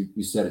verbatim because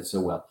you said it so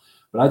well.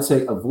 But I'd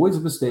say avoids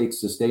mistakes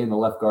to stay in the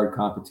left guard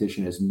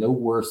competition is no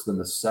worse than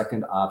the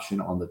second option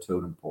on the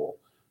totem pole.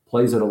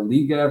 Plays at a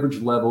league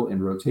average level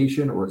in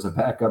rotation or as a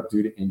backup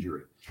due to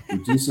injury.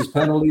 Reduces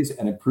penalties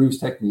and improves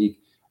technique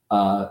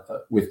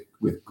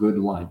with good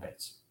line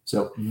mates.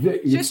 So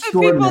just so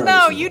people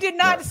know, you did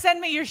not send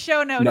me your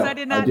show notes. No, I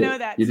did not know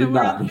that. You did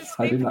not.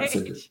 I did not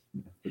send it.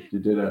 You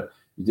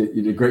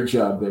did a great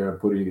job there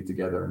of putting it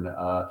together.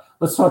 And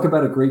let's talk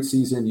about a great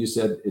season. You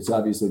said it's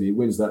obviously that he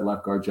wins that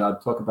left guard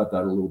job. Talk about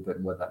that a little bit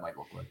and what that might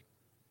look like.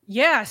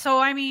 Yeah. So,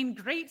 I mean,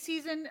 great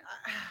season.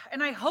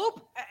 And I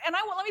hope,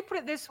 let me put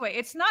it this way.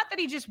 It's not that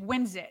he just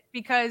wins it,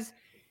 because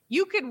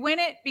you could win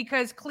it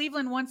because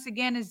Cleveland once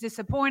again is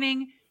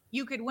disappointing.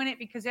 You could win it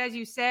because, as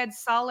you said,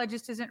 Saleh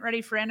just isn't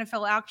ready for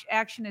NFL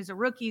action as a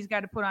rookie. He's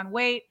got to put on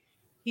weight.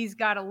 He's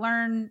got to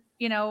learn,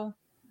 the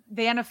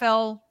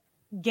NFL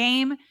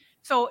game.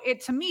 So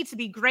to me, to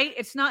be great,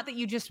 it's not that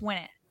you just win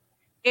it.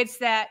 It's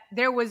that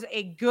there was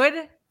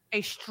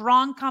a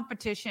strong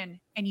competition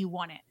and you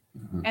won it.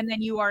 Mm-hmm. And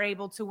then you are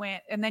able to win.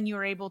 And then you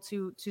are able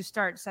to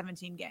start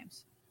 17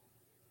 games.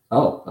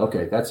 Oh,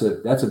 okay. That's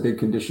a big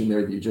condition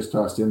there that you just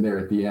tossed in there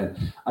at the end.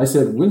 I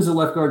said wins the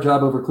left guard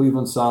job over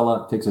Cleveland.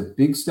 Saleh takes a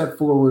big step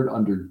forward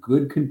under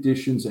good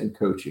conditions and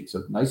coaching.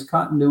 So nice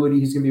continuity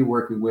he's going to be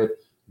working with.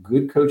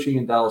 Good coaching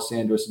in Dallas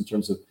Sanders in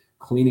terms of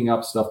cleaning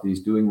up stuff that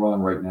he's doing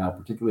wrong right now,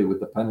 particularly with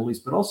the penalties,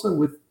 but also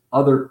with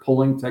other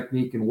pulling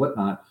technique and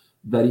whatnot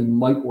that he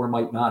might or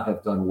might not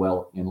have done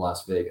well in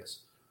Las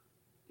Vegas.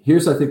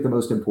 Here's, I think, the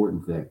most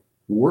important thing.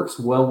 Works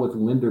well with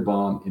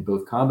Linderbaum in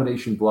both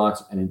combination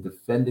blocks and in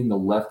defending the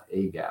left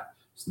A gap.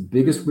 It's the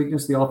biggest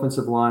weakness of the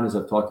offensive line, as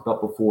I've talked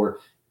about before,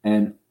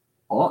 and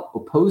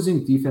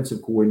opposing defensive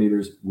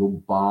coordinators will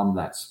bomb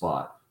that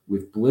spot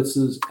with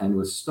blitzes and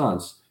with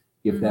stunts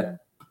if that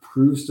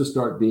proves to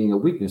start being a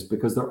weakness,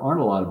 because there aren't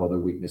a lot of other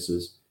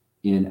weaknesses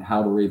in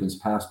how the Ravens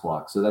pass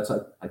block.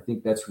 So I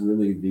think that's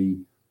really the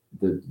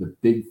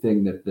big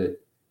thing that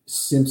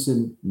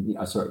Simpson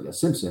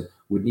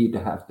would need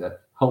to have to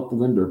help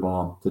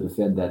Linderbaum to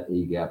defend that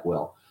A gap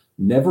well.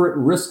 Never at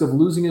risk of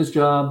losing his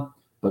job,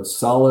 but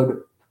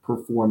solid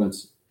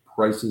performance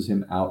prices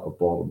him out of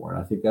Baltimore.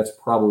 And I think that's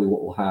probably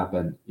what will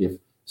happen if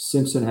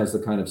Simpson has the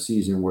kind of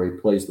season where he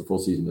plays the full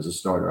season as a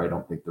starter. I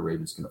don't think the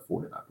Ravens can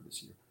afford him after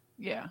this year.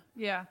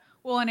 Yeah.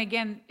 Well, and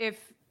again,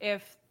 if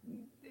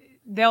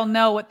they'll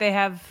know what they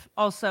have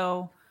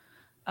also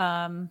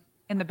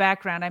in the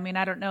background. I mean,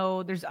 I don't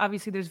know. There's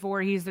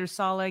Voorhees, there's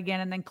Saleh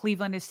again, and then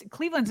Cleveland's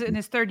in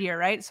his third year,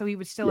 right? So he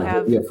would still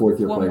have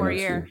one more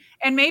year.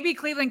 And maybe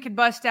Cleveland could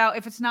bust out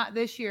if it's not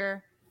this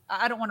year.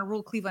 I don't want to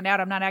rule Cleveland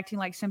out. I'm not acting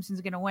like Simpson's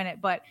going to win it,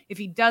 but if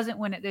he doesn't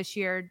win it this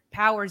year,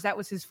 Powers, that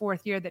was his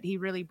fourth year that he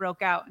really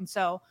broke out. And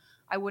so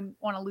I wouldn't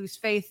want to lose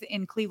faith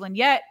in Cleveland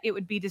yet. It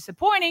would be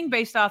disappointing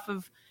based off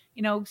of,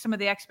 some of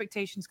the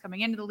expectations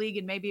coming into the league,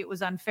 and maybe it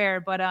was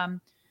unfair, but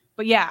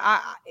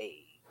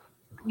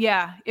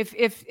yeah,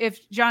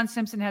 if John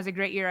Simpson has a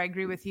great year, I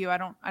agree with you. I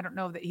don't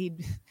know that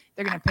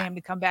they're going to pay him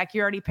to come back.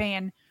 You're already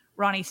paying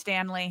Ronnie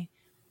Stanley,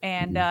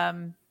 and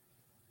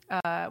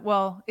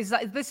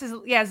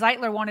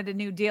Zeitler wanted a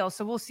new deal,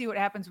 so we'll see what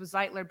happens with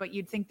Zeitler. But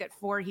you'd think that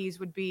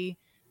Voorhees would be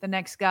the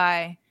next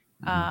guy,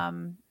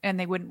 and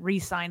they wouldn't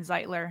re-sign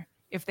Zeitler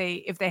if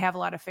they have a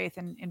lot of faith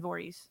in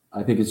Voorhees.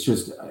 I think it's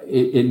just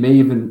it may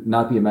even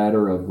not be a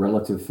matter of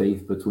relative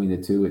faith between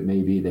the two. It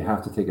may be they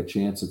have to take a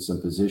chance at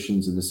some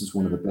positions, and this is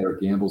one of the better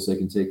gambles they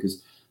can take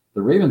because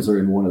the Ravens are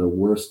in one of the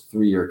worst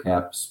 3-year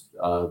caps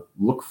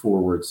look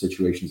forward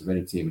situations of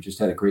any team. We just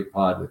had a great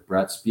pod with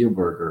Brad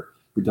Spielberger.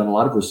 We've done a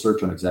lot of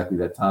research on exactly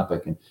that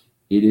topic, and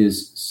it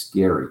is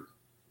scary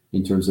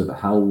in terms of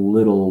how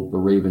little the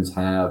Ravens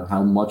have,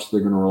 how much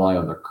they're going to rely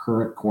on their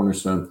current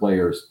cornerstone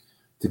players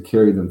to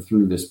carry them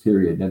through this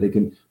period. Now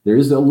there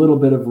is a little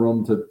bit of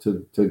room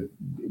to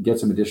get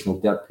some additional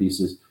depth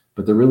pieces,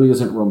 but there really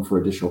isn't room for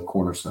additional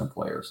cornerstone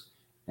players.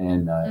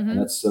 And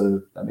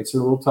that makes it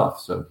a little tough.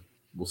 So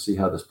we'll see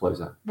how this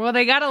plays out. Well,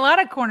 they got a lot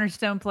of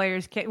cornerstone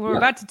players. We're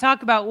about to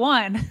talk about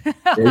one.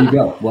 There you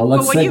go. Well,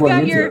 let's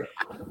segue into it.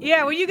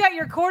 Yeah, when you got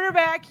your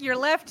quarterback, your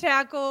left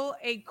tackle,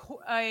 a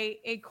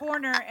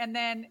corner, and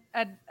then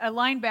a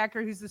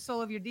linebacker who's the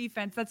soul of your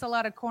defense, that's a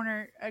lot of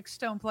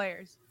cornerstone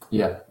players.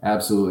 Yeah,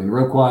 absolutely. And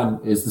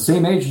Roquan is the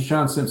same age as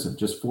John Simpson,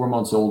 just 4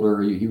 months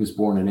older. He was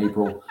born in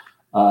April,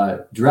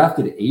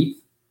 drafted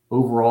 8th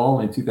overall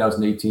in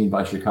 2018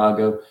 by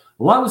Chicago.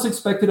 A lot was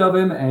expected of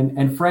him,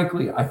 and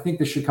frankly, I think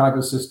the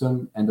Chicago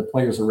system and the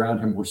players around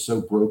him were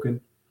so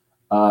broken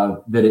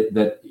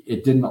that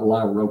it didn't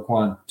allow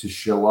Roquan to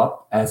show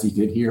up as he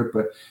did here.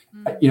 But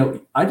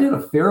I did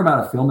a fair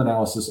amount of film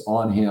analysis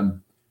on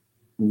him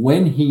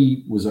when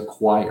he was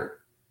acquired,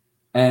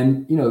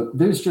 and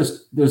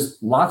there's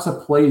lots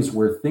of plays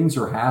where things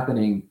are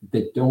happening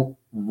that don't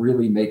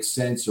really make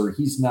sense, or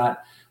he's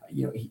not.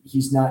 The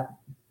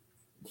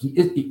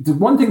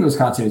one thing that was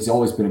constant is he's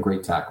always been a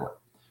great tackler.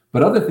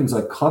 But other things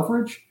like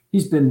coverage,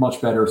 he's been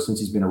much better since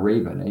he's been a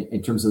Raven.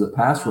 In terms of the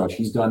pass rush,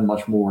 he's done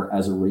much more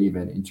as a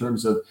Raven. In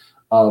terms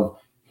of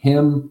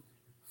him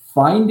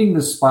finding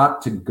the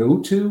spot to go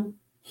to,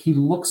 he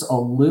looks a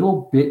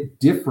little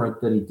bit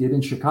different than he did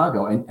in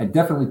Chicago, and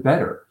definitely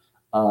better.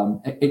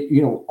 All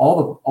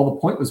the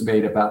point was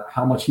made about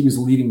how much he was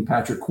leading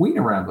Patrick Queen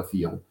around the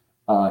field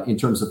in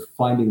terms of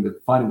finding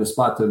the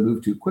spot to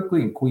move to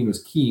quickly, and Queen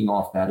was keying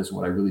off that is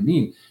what I really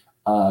mean.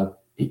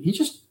 He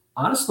just.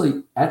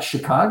 Honestly, at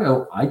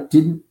Chicago, I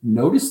didn't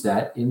notice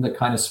that in the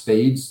kind of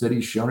spades that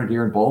he's shown it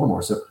here in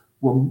Baltimore. So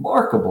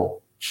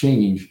remarkable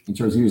change in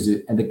terms of using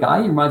it. And the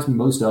guy he reminds me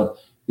most of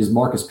is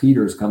Marcus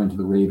Peters coming to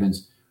the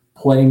Ravens,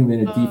 playing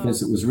in a defense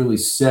that was really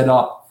set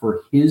up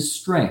for his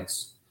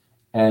strengths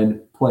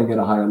and playing at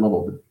a higher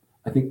level. But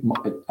I think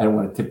I don't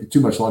want to take it too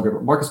much longer,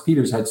 but Marcus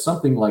Peters had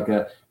something like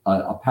a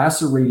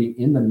passer rating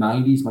in the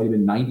 90s, might have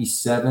been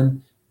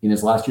 97. In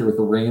his last year with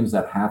the Rams,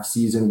 that half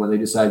season when they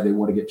decided they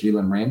want to get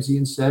Jalen Ramsey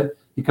instead,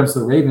 he comes to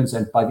the Ravens,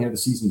 and by the end of the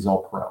season, he's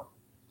all pro.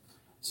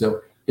 So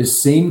it's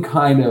same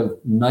kind of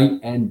night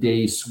and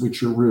day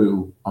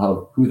switcheroo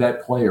of who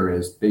that player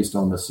is based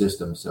on the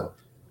system. So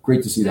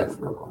great to see that with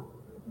Roquan.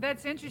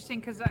 That's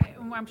interesting because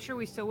I'm sure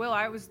we still will.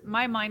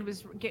 My mind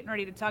was getting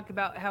ready to talk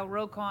about how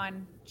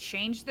Roquan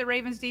changed the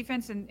Ravens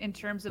defense in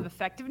terms of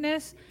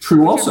effectiveness.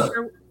 True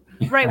also.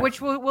 Right,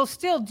 which we'll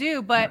still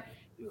do, but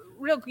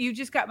you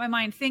just got my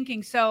mind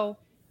thinking. So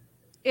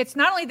it's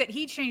not only that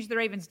he changed the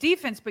Ravens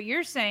defense, but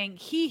you're saying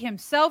he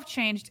himself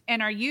changed.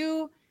 And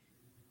you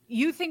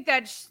think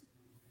that's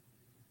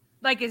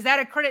like, is that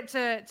a credit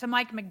to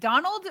Mike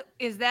McDonald?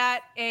 Is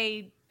that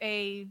a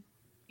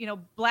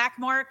black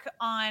mark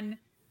on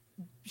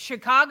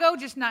Chicago?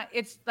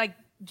 It's like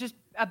just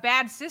a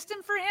bad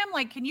system for him.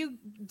 Like, can you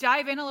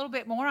dive in a little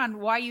bit more on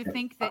why you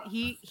think that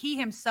he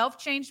himself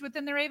changed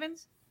within the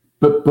Ravens?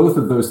 But both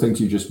of those things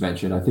you just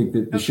mentioned, I think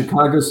that the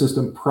Chicago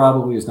system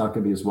probably is not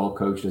going to be as well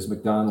coached as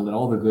McDonald and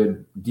all the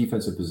good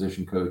defensive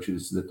position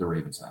coaches that the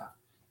Ravens have.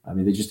 I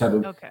mean, they just have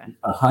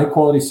a high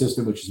quality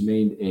system, which has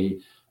made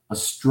a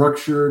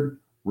structured,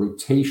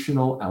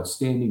 rotational,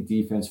 outstanding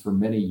defense for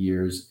many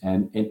years,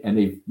 and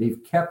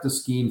they've kept the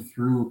scheme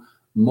through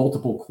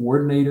multiple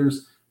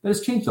coordinators. That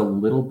has changed a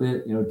little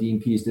bit. Dean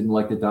Pease didn't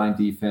like the dime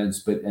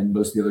defense, and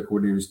most of the other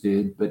coordinators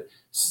did, but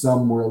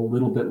some were a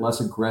little bit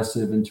less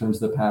aggressive in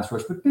terms of the pass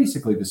rush. But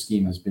basically, the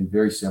scheme has been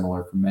very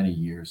similar for many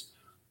years.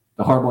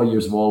 The Harbaugh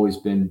years have always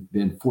been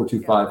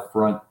 4-2-5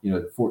 front,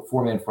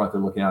 four-man front.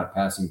 They're looking out at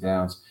passing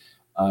downs.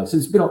 So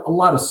there's been a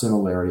lot of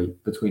similarity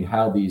between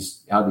how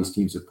these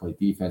teams have played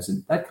defense,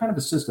 and that kind of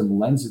a system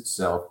lends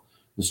itself,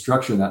 the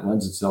structure in that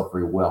lends itself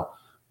very well.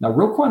 Now,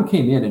 Roquan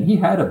came in and he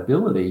had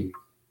ability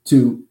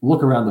to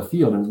look around the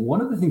field, and one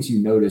of the things you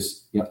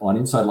notice on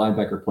inside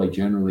linebacker play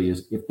generally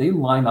is if they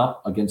line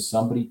up against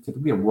somebody,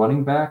 typically a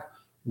running back,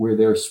 where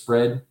they're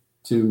spread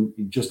to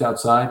just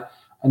outside,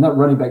 and that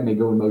running back may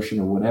go in motion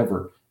or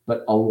whatever,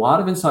 but a lot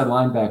of inside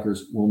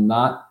linebackers will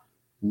not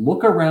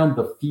look around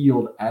the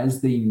field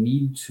as they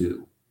need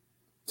to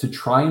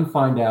try and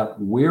find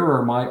out where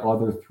are my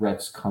other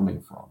threats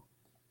coming from.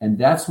 And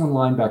that's when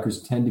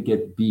linebackers tend to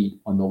get beat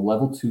on the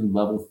level 2,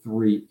 level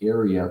 3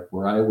 area,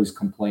 where I always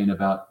complain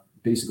about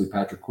basically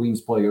Patrick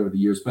Queen's play over the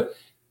years. But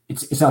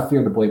it's not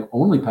fair to blame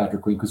only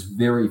Patrick Queen, because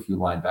very few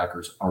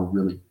linebackers are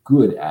really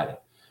good at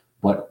it.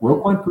 But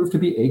Roquan proved to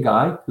be a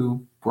guy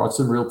who brought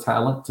some real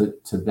talent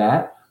to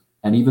that.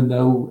 And even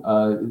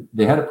though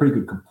they had a pretty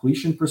good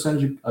completion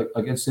percentage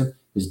against him,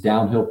 his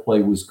downhill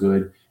play was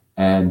good.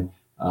 And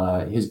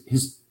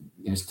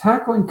his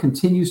tackling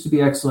continues to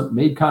be excellent,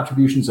 made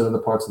contributions in other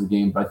parts of the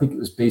game. But I think it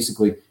was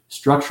basically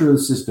structure of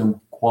the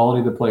system, quality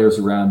of the players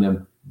around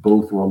them.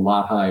 Both were a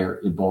lot higher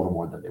in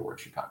Baltimore than they were in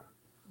Chicago.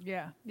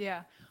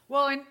 Yeah.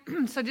 Well,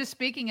 and so just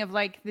speaking of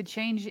like the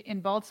change in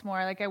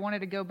Baltimore, like I wanted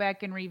to go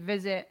back and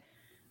revisit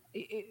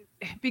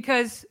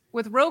because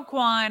with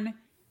Roquan,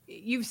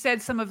 you've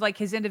said some of like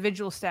his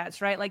individual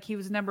stats, right? Like he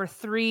was number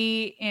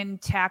 3 in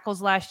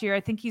tackles last year.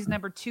 I think he's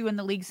number 2 in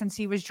the league since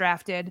he was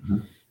drafted. Mm-hmm.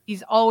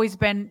 He's always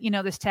been,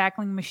 this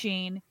tackling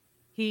machine.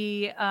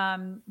 He's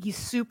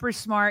super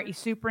smart. He's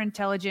super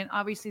intelligent.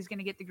 Obviously he's going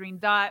to get the green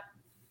dot,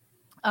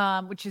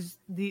 which is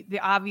the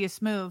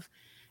obvious move.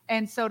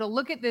 And so to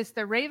look at this,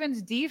 the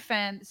Ravens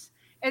defense,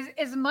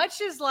 as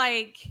much as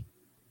like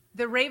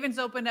the Ravens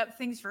opened up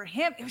things for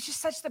him, it was just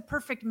such the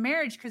perfect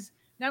marriage, because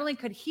not only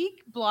could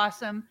he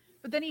blossom,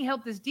 but then he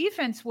helped this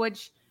defense,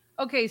 which,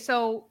 okay,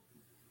 so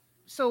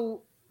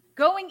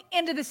going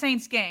into the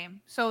Saints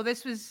game, so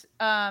this is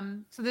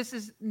none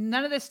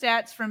of the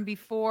stats from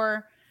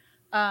before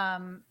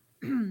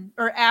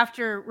or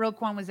after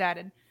Roquan was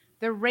added.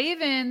 The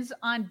Ravens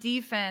on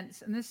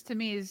defense, and this to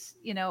me is,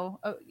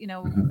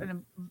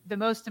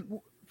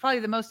 probably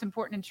the most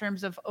important in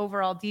terms of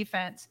overall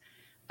defense,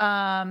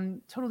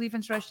 total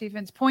defense, rush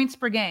defense, points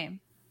per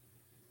game.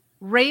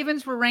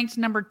 Ravens were ranked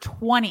number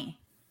 20.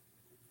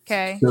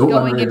 Okay. So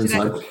going into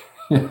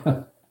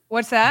that.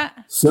 What's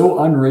that? So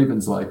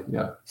un-Ravens-like,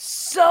 yeah.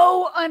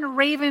 So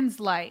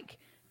un-Ravens-like.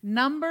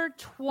 Number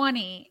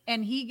 20,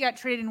 and he got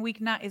traded in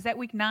week 9. Is that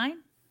week 9?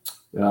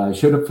 I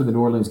showed up for the New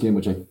Orleans game,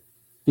 which I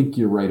think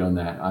you're right on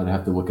that. I'd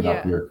have to look it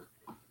up here.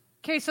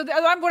 Okay, so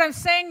what I'm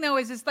saying, though,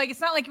 is it's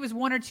not like it was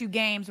 1 or 2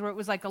 games where it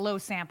was like a low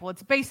sample.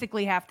 It's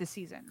basically half the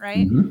season,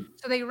 right? Mm-hmm.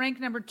 So they ranked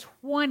number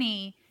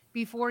 20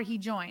 before he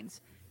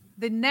joins.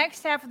 The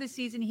next half of the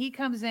season, he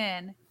comes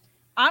in.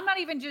 I'm not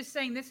even just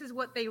saying this is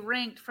what they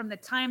ranked from the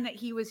time that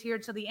he was here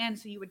till the end,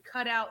 so you would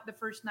cut out the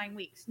first 9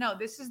 weeks. No,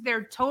 this is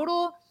their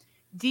total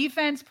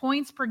defense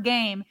points per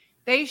game.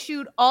 They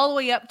shoot all the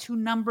way up to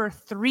number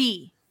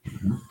 3.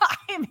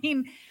 I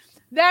mean,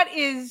 that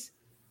is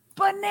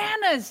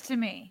bananas to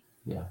me.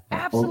 Yeah.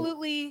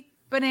 Absolutely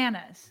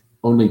bananas.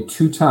 Only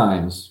 2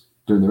 times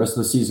during the rest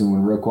of the season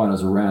when Roquan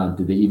was around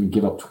did they even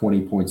give up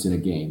 20 points in a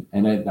game.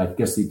 And I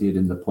guess they did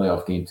in the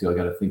playoff game, too. I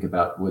got to think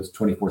about what's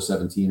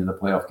 24-17 in the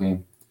playoff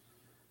game.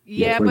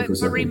 Yeah, but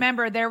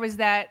remember, there was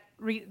that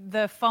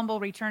the fumble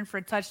return for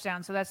a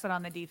touchdown, so that's not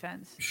on the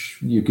defense.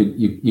 You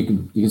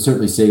can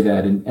certainly say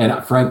that,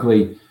 and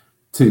frankly,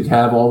 to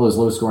have all those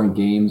low-scoring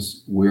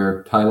games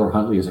where Tyler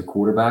Huntley is a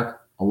quarterback,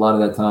 a lot of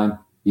that time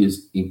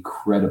is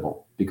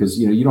incredible, because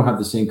you don't have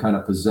the same kind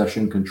of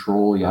possession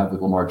control you have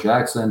with Lamar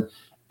Jackson,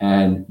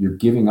 and you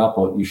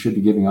should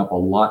be giving up a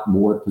lot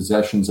more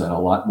possessions and a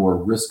lot more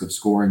risk of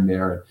scoring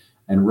there.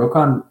 And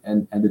Roquan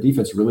and the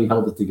defense really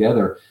held it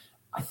together.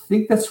 I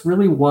think that's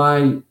really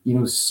why,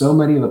 so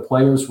many of the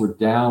players were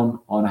down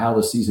on how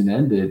the season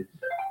ended,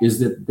 is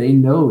that they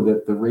know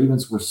that the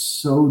Ravens were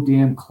so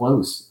damn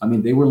close. I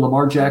mean, they were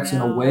Lamar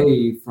Jackson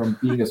away from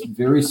being a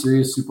very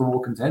serious Super Bowl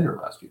contender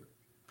last year.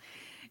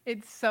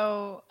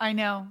 I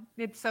know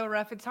it's so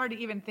rough. It's hard to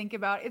even think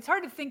about. It's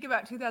hard to think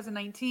about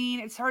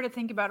 2019. It's hard to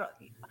think about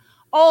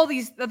all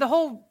these, the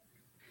whole,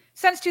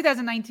 since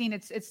 2019,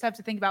 it's tough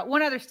to think about.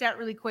 One other stat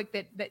really quick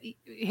that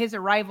his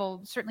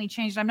arrival certainly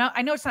changed. I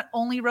know it's not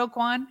only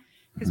Roquan,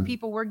 because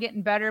people were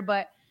getting better,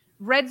 but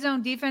red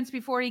zone defense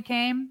before he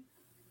came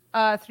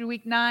through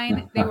week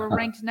 9, they were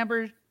ranked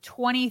number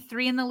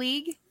 23 in the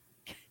league.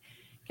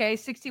 Okay,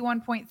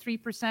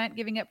 61.3%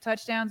 giving up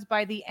touchdowns.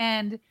 By the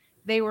end,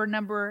 they were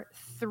number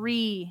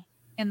 3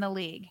 in the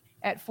league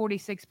at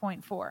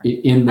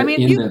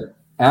 46.4.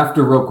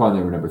 After Roquan,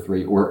 they were number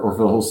 3, or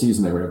for the whole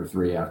season, they were number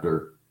 3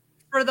 after.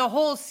 For the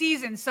whole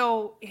season.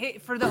 So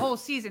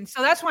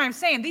that's why I'm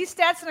saying these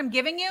stats that I'm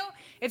giving you,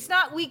 it's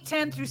not week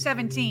 10 through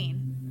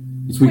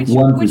 17. It's week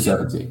 1 through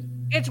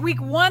 17. It's week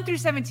 1 through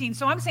 17.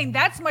 So I'm saying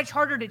that's much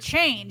harder to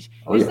change.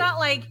 It's not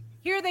like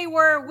here they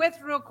were with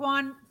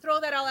Roquan, throw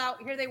that all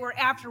out. Here they were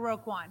after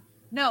Roquan.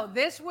 No,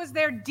 this was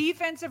their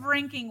defensive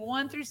ranking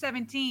 1 through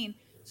 17.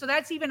 So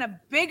that's even a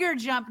bigger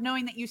jump,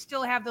 knowing that you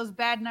still have those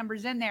bad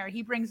numbers in there.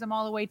 He brings them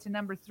all the way to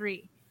number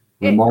 3.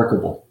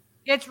 Remarkable.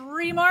 It's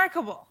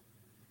remarkable.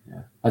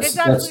 Yeah, it's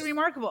absolutely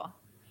remarkable.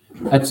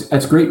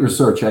 That's great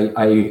research.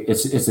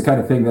 It's the kind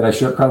of thing that I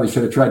probably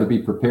should have tried to be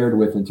prepared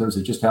with in terms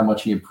of just how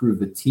much he improved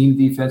the team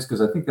defense,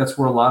 because I think that's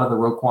where a lot of the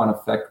Roquan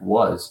effect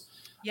was.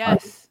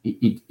 Yes,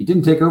 he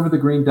didn't take over the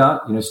green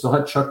dot. Still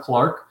had Chuck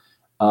Clark.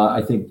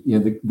 I think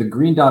the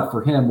green dot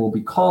for him will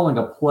be calling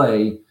a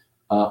play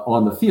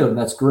on the field, and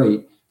that's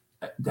great.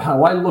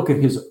 How I look at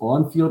his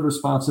on-field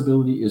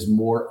responsibility is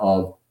more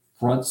of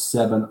front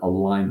 7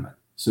 alignment.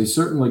 So he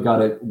certainly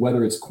got it,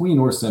 whether it's Queen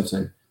or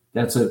Simpson.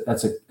 That's going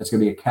to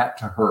be a cat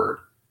to herd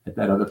at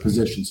that other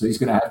position. So he's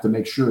going to have to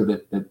make sure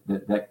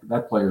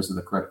that player is in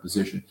the correct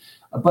position.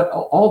 But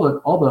all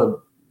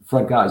the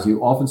front guys,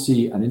 you often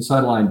see an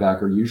inside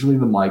linebacker, usually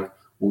the Mike,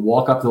 will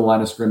walk up to the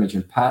line of scrimmage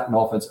and pat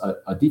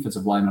a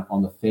defensive lineman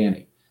on the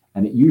fanny,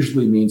 and it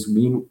usually means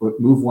move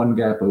one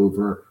gap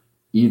over.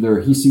 Either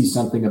he sees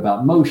something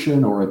about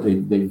motion, or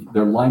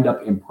they're lined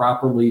up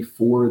improperly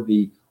for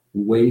the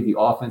way the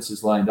offense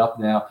is lined up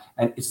now,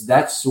 and it's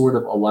that sort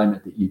of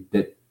alignment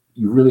that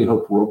you really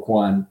hope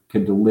Roquan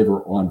can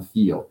deliver on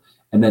field.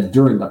 And then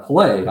during the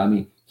play, I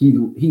mean, he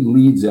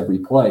leads every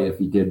play if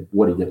he did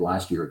what he did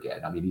last year again.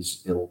 I mean,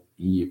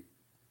 he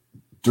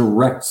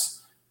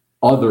directs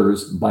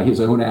others by his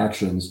own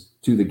actions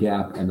to the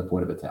gap and the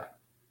point of attack.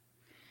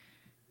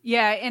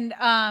 Yeah, and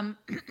I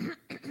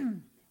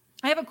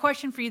have a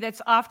question for you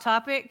that's off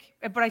topic,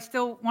 but I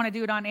still want to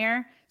do it on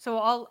air. So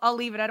I'll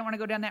leave it. I don't want to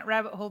go down that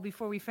rabbit hole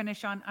before we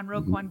finish on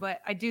Roquan, but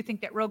I do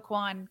think that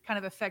Roquan kind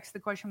of affects the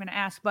question I'm going to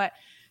ask. But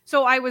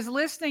so I was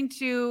listening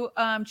to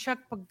Chuck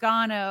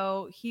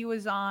Pagano. He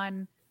was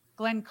on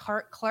Glenn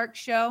Clark's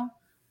show.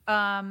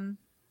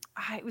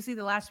 It was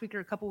either last week or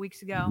a couple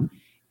weeks ago.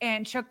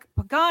 And Chuck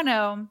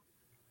Pagano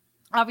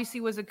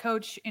obviously was a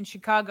coach in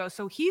Chicago.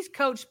 So he's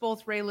coached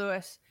both Ray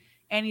Lewis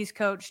and he's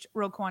coached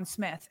Roquan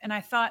Smith. And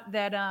I thought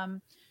that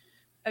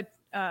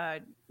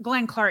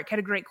Glenn Clark had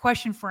a great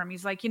question for him.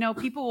 He's like,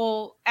 people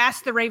will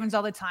ask the Ravens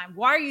all the time,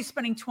 why are you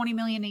spending $20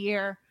 million a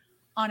year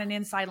on an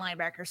inside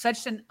linebacker,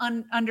 such an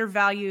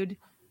undervalued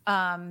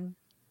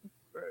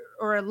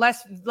or a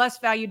less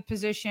valued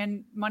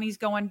position? Money's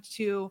going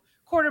to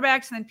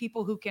quarterbacks and then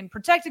people who can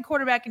protect a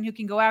quarterback and who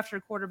can go after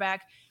a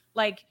quarterback.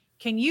 Like,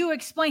 can you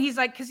explain? He's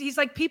like,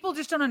 people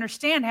just don't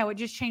understand how it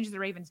just changed the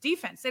Ravens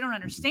defense. They don't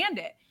understand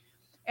it.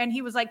 And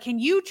he was like, can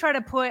you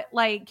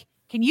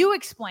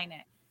explain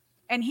it?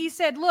 And he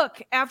said,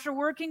 look, after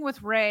working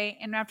with Ray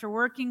and after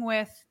working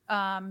with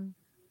Roquan,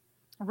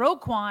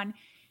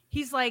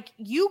 he's like,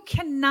 you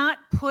cannot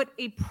put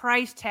a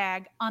price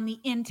tag on the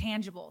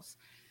intangibles.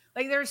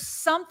 Like, there's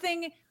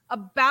something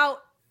about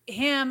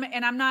him,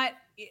 and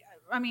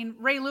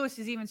Ray Lewis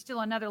is even still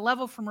another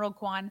level from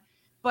Roquan,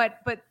 but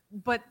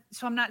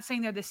so I'm not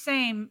saying they're the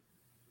same.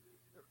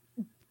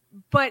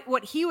 But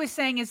what he was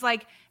saying is,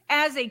 like,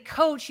 as a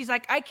coach, he's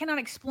like, I cannot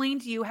explain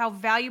to you how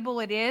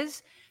valuable it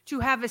is to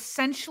have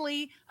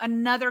essentially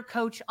another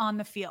coach on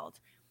the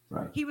field.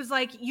 Right. He was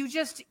like, you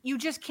just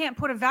can't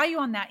put a value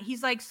on that.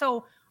 He's like,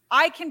 so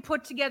I can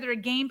put together a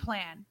game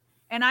plan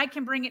and I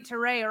can bring it to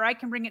Ray or I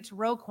can bring it to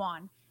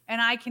Roquan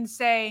and I can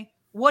say,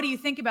 what do you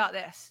think about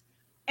this?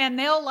 And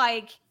they'll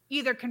like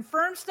either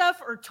confirm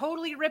stuff or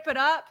totally rip it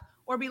up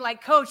or be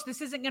like, coach, this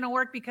isn't going to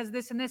work because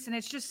this and this. And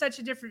it's just such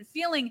a different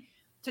feeling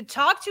to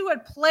talk to a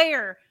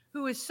player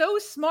who is so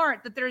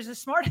smart that there's as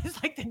smart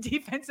as like the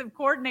defensive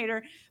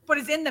coordinator, but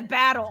is in the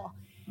battle.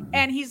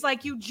 And he's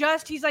like, you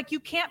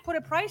can't put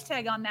a price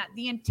tag on that.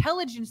 The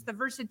intelligence, the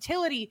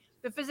versatility,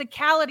 the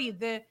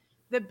physicality,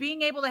 the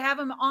being able to have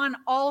him on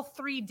all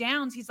 3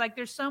 downs. He's like,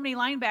 there's so many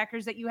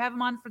linebackers that you have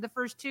him on for the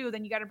first 2,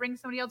 then you got to bring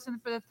somebody else in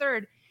for the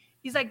third.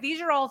 He's like, these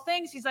are all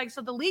things. He's like,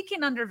 so the league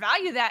can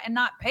undervalue that and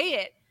not pay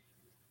it.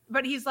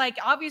 But he's like,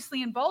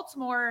 obviously in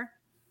Baltimore,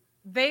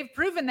 they've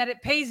proven that it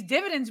pays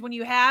dividends when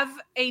you have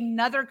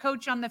another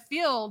coach on the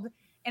field,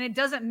 and it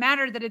doesn't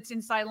matter that it's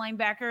inside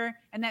linebacker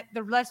and that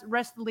the rest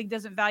of the league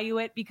doesn't value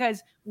it,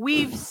 because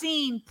we've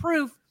seen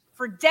proof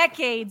for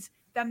decades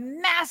the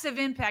massive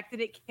impact that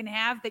it can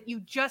have that you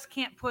just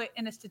can't put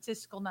in a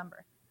statistical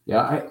number.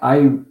 Yeah,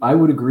 I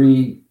would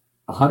agree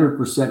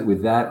 100%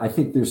 with that. I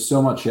think there's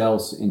so much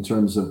else in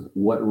terms of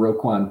what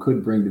Roquan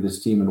could bring to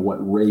this team and what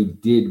Ray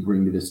did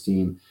bring to this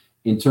team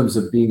in terms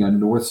of being a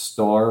North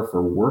Star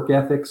for work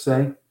ethic,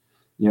 say,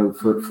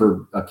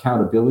 for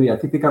accountability. I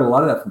think they got a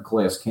lot of that from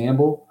Calais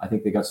Campbell. I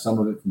think they got some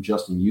of it from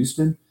Justin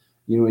Houston,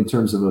 in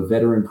terms of a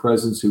veteran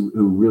presence who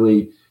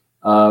really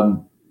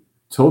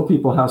told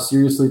people how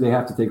seriously they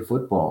have to take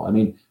football. I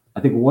mean, I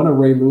think one of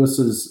Ray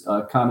Lewis's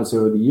comments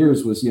over the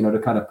years was, to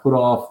kind of put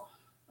off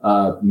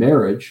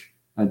marriage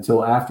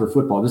until after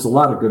football. There's a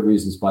lot of good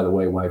reasons, by the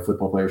way, why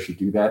football players should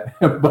do that,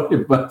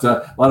 but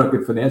a lot of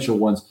good financial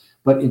ones.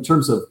 But in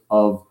terms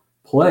of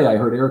play, I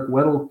heard Eric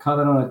Weddle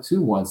comment on it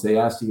too once. They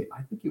asked him,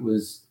 I think it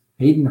was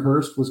Hayden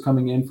Hurst was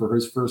coming in for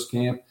his first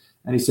camp.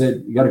 And he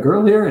said, "You got a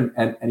girl here?"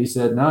 And he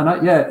said, "No,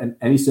 not yet."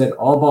 And he said,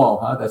 "All ball,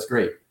 huh? That's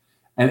great."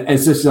 And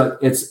it's just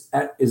it's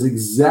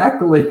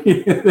exactly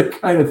the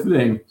kind of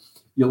thing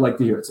you'll like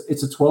to hear.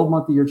 It's a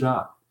 12-month-a-year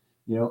job,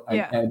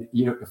 and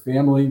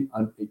family,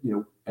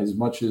 as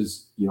much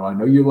as I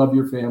know you love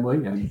your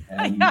family, and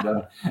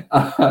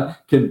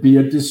can be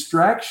a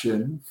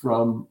distraction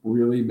from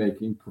really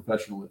making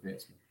professional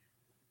advancement.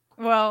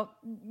 Well,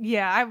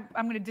 yeah,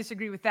 I'm going to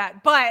disagree with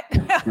that, but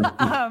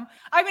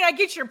I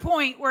get your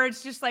point where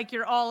it's just like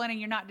you're all in and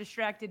you're not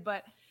distracted,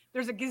 but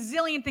there's a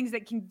gazillion things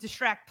that can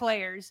distract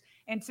players.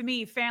 And to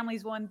me,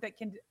 family's one that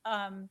can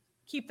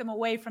keep them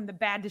away from the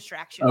bad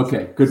distractions.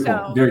 Okay, good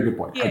point. Very good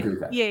point. Yeah, I agree with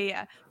that.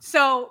 Yeah.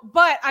 So,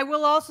 but I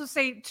will also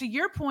say to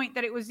your point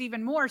that it was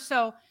even more.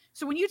 So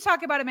when you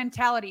talk about a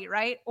mentality,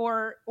 right?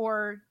 Or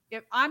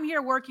if I'm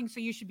here working,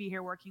 so you should be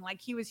here working. Like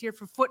he was here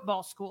for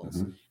football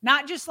schools,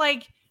 not just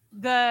like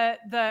the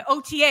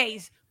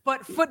OTAs,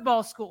 but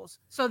football schools.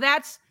 So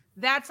that's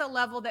a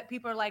level that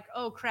people are like,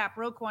 oh crap,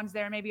 Roquan's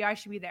there. Maybe I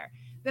should be there.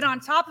 Then on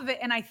top of it,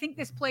 and I think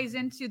this plays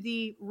into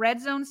the red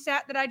zone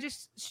stat that I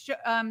just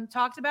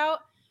talked about.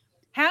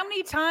 How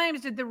many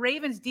times did the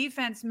Ravens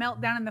defense melt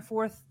down in the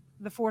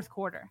fourth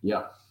quarter?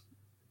 Yeah.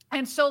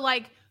 And so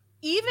like,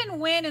 even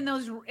when in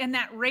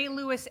that Ray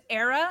Lewis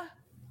era,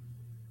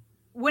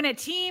 when a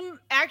team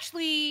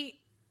actually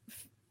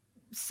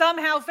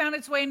somehow found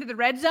its way into the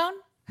red zone,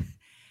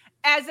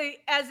 as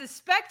a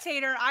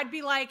spectator,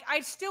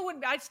 I'd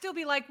still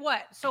be like,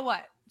 what? So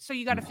what? So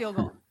you got a field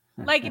goal.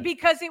 Like,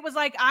 because it was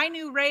like, I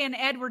knew Ray and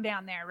Ed were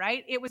down there,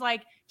 right? It was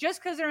like,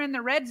 just because they're in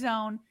the red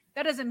zone,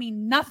 that doesn't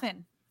mean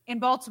nothing in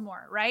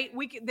Baltimore, right?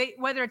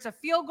 Whether it's a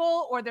field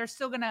goal or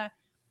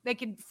they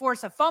could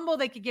force a fumble,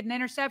 they could get an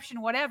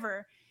interception,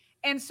 whatever.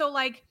 And so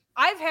like,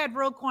 I've had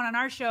Roquan on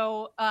our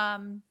show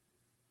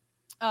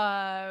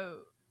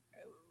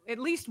at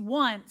least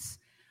once.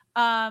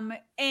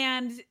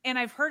 And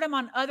I've heard him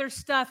on other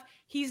stuff.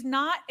 He's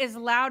not as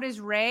loud as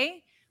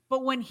Ray,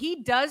 but when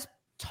he does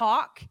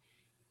talk,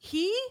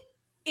 he's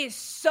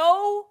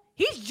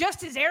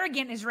just as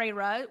arrogant as Ray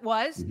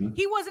was. Mm-hmm.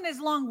 He wasn't as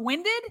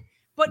long-winded,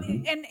 but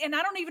and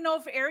I don't even know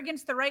if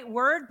arrogant's the right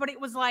word, but it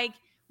was like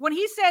when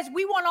he says,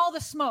 "We want all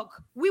the smoke.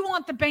 We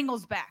want the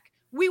Bengals back.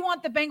 We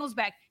want the Bengals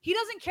back." He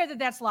doesn't care that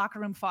that's locker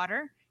room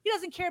fodder. He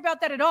doesn't care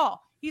about that at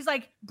all. He's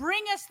like,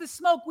 "Bring us the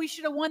smoke. We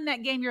should have won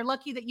that game. You're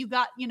lucky that you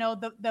got,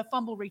 the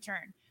fumble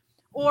return."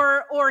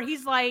 Or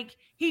he's like,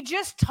 he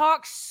just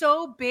talks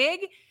so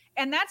big.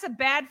 And that's a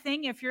bad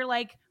thing if you're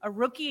like a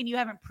rookie and you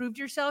haven't proved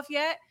yourself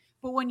yet.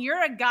 But when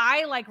you're a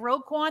guy like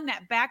Roquan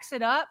that backs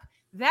it up,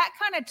 that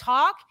kind of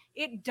talk,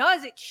 it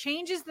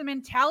changes the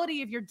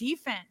mentality of your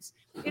defense.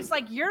 It's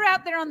like you're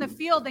out there on the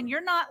field and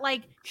you're not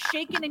like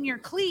shaking in your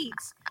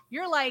cleats.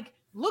 You're like,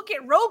 look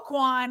at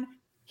Roquan.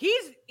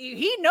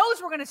 He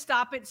knows we're going to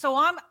stop it. So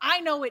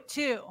I know it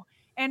too.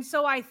 And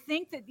so I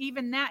think that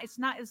even that,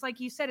 it's like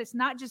you said, it's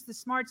not just the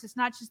smarts. It's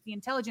not just the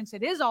intelligence.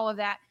 It is all of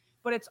that.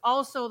 But it's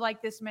also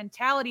like this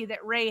mentality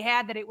that Ray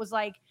had that it was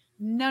like,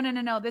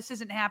 no, this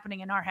isn't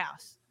happening in our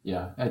house.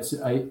 Yeah,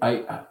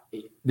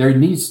 there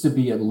needs to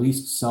be at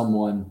least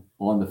someone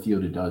on the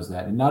field who does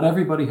that. And not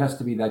everybody has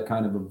to be that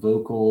kind of a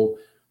vocal,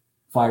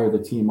 fire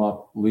the team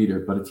up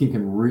leader, but a team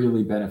can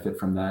really benefit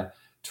from that.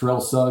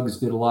 Terrell Suggs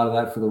did a lot of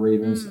that for the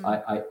Ravens.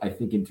 I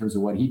think in terms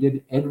of what he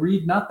did. Ed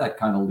Reed, not that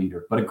kind of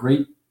leader, but a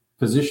great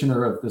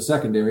positioner of the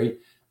secondary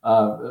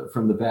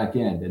from the back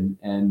end.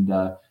 And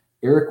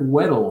Eric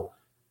Weddle,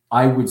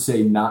 I would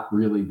say not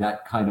really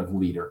that kind of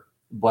leader,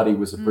 but he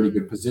was a pretty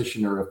good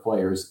positioner of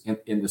players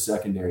in the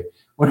secondary.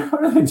 One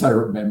of the things I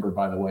remember,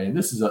 by the way, and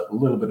this is a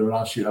little bit of an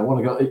offshoot, I want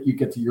to go, you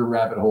get to your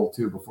rabbit hole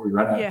too before you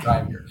run out of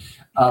time here,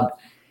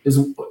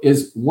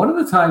 is one of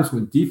the times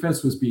when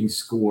defense was being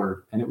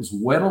scored, and it was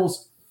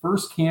Weddle's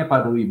first camp,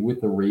 I believe,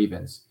 with the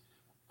Ravens.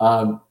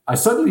 I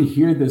suddenly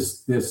hear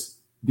this,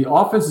 the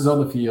offense is on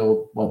the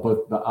field. Well,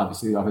 both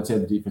obviously the offense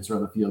and the defense are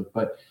on the field,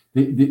 but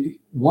the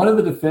one of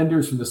the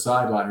defenders from the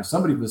sideline or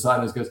somebody from the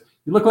sidelines goes,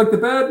 "You look like the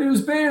Bad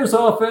News Bears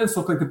offense,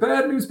 look like the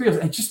Bad News Bears."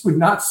 And it just would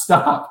not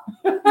stop.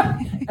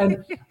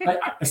 And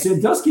I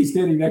said, Dusky's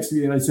standing next to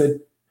me, and I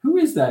said, "Who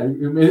is that?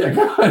 Who made that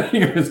comment?" He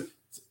goes,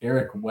 "It's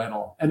Eric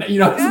Weddle." And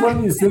it's one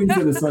of these things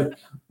that it's like,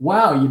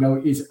 wow,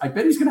 I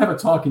bet he's gonna have a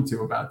talking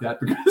to about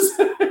that, because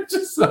it's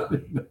just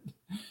something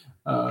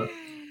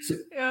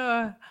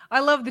that I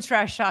love the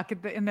trash talk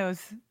in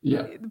those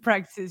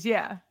practices.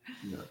 Yeah,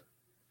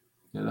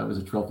 that was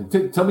a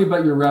trophy. Tell me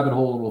about your rabbit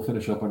hole, and we'll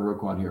finish up on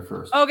Roquan here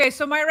first. Okay,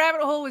 so my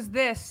rabbit hole was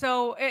this.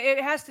 So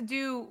it has to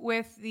do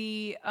with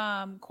the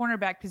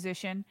cornerback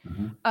position,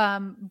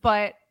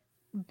 but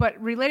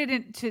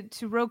related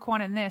to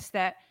Roquan in this,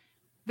 that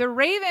The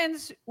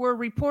Ravens were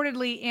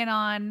reportedly in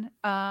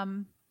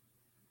on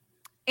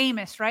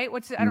Amos, right? I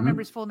don't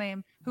remember his full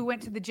name, who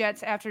went to the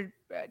Jets after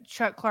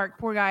Chuck Clark.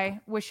 Poor guy.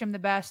 Wish him the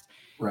best.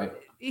 Right.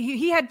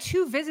 He had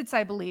 2 visits,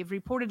 I believe,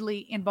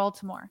 reportedly in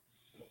Baltimore.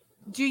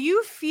 Do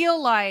you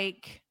feel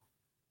like,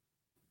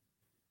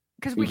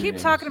 because we keep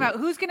talking about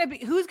who's going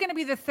to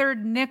be the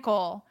third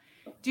nickel,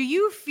 do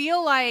you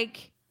feel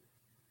like,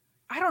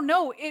 I don't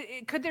know,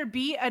 could there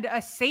be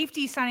a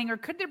safety signing, or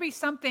could there be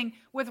something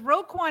with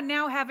Roquan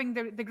now having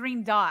the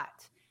green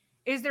dot?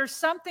 Is there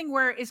something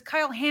where can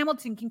Kyle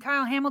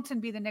Hamilton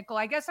be the nickel?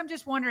 I guess I'm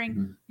just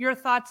wondering your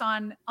thoughts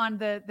on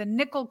the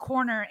nickel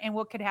corner and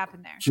what could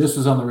happen there. Just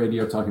was on the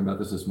radio talking about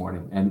this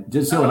morning, and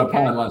just so in a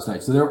pod last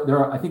night. So there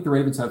are, I think the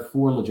Ravens have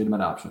 4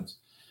 legitimate options.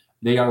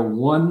 They are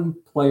 1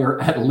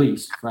 player at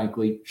least,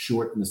 frankly,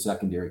 short in the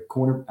secondary.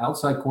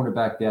 Outside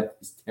cornerback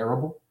depth is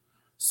terrible.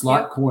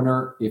 Slot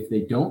corner, if they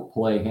don't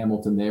play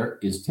Hamilton there,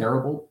 is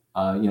terrible.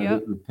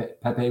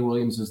 Pepe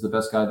Williams is the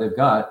best guy they've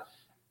got.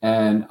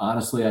 And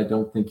honestly, I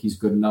don't think he's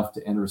good enough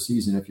to enter a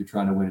season if you're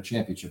trying to win a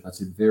championship. That's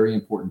a very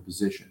important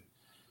position.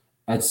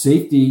 At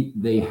safety,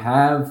 they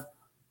have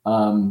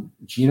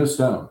Geno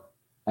Stone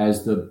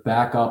as the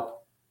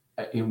backup.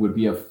 It would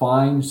be a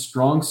fine,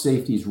 strong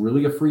safety. He's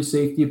really a free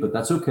safety, but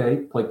that's okay.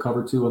 Play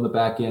cover 2 on the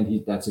back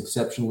end. That's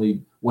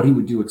exceptionally what he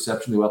would do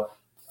exceptionally well.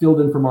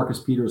 Filled in for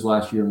Marcus Peters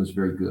last year and was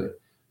very good.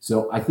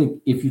 So I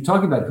think if you're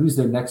talking about who's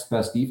their next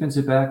best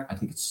defensive back, I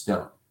think it's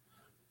Stone.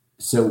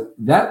 So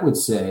that would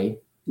say,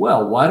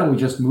 well, why don't we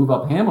just move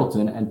up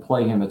Hamilton and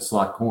play him at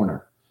slot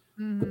corner?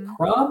 The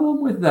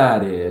problem with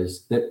that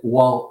is that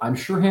while I'm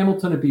sure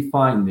Hamilton would be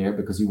fine there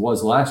because he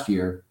was last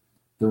year,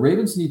 the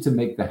Ravens need to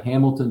make the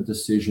Hamilton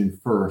decision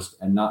first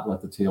and not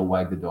let the tail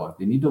wag the dog.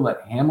 They need to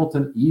let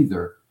Hamilton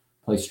either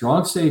play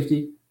strong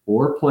safety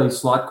or play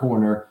slot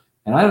corner.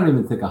 And I don't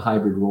even think a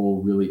hybrid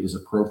role really is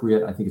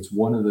appropriate. I think it's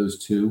one of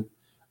those two.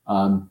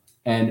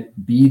 And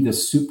be the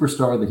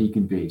superstar that he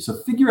can be. So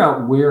figure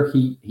out where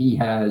he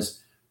has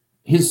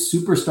his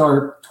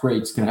superstar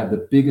traits can have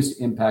the biggest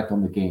impact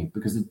on the game,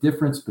 because the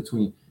difference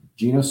between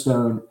Geno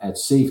Stone at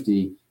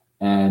safety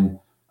and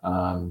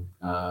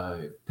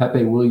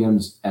Pepe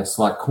Williams at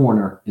slot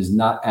corner is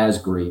not as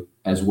great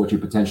as what you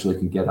potentially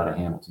can get out of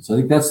Hamilton. So I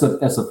think that's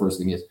the first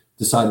thing, is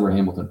decide where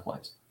Hamilton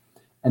plays.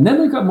 And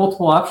then they've got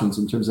multiple options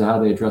in terms of how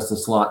they address the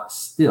slot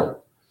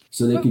still.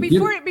 So they can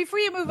before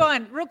you move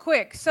on, real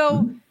quick.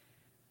 So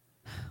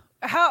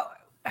how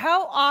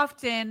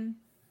often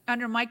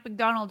under Mike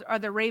McDonald are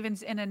the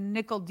Ravens in a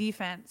nickel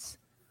defense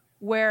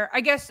where, I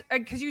guess,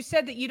 because you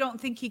said that you don't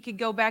think he could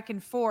go back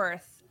and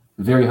forth?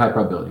 Very high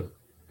probability.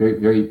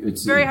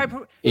 It's very high.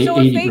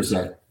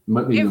 80%.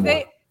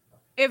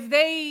 If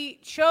they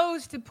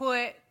chose to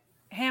put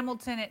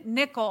Hamilton at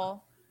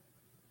nickel,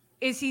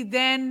 is he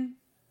then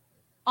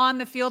on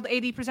the field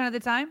 80% of the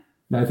time?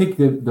 Now, I think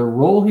the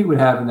role he would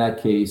have in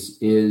that case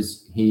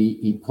is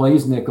he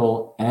plays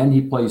nickel and he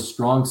plays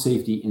strong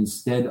safety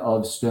instead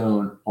of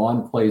Stone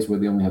on plays where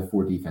they only have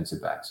 4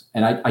 defensive backs.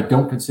 And I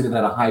don't consider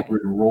that a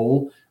hybrid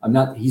role.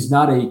 He's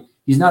not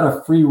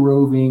a free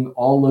roving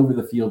all over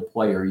the field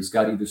player. He's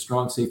got either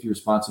strong safety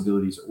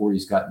responsibilities or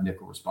he's got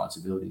nickel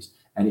responsibilities.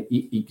 And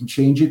he can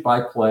change it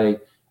by play.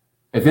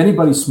 If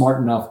anybody's smart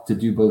enough to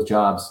do both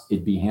jobs,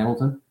 it'd be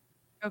Hamilton.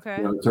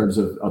 Okay. In terms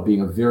of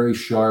being a very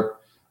sharp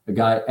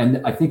guy.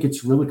 And I think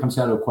it's really comes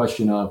down to a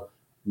question of,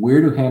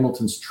 where do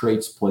Hamilton's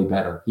traits play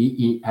better?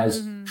 He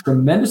has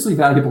tremendously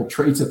valuable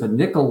traits at the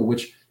nickel,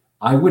 which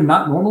I would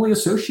not normally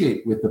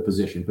associate with the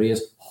position, but he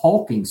has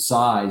hulking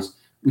size,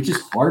 which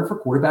is hard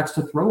for quarterbacks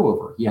to throw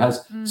over. He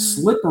has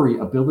slippery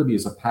ability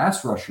as a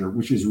pass rusher,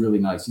 which is really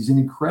nice. He's an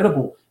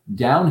incredible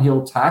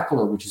downhill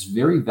tackler, which is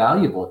very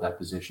valuable at that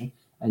position.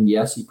 And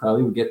yes, he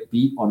probably would get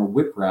beat on a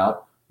whip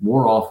route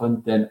more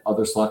often than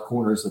other slot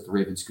corners that the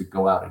Ravens could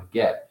go out and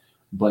get.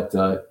 But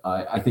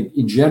I think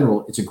in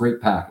general, it's a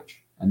great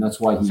package, and that's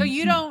why. So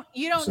you don't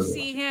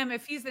see him,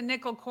 if he's the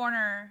nickel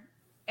corner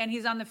and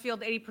he's on the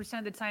field 80%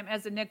 of the time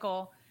as a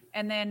nickel,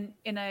 and then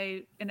in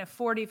a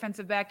 4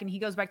 defensive back and he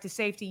goes back to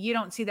safety. You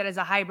don't see that as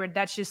a hybrid.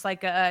 That's just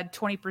like a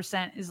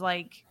 20% is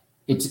like.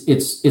 It's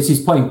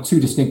he's playing 2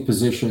 distinct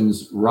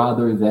positions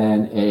rather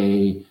than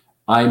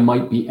I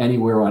might be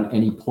anywhere on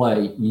any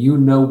play. You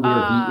know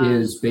where he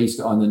is based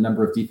on the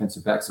number of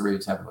defensive backs the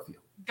Ravens have on the field.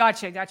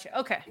 Gotcha.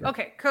 Okay. Yeah.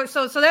 Okay.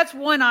 So that's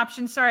one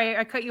option. Sorry,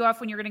 I cut you off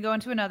when you're going to go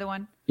into another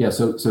one. Yeah.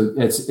 So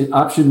it's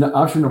option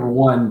number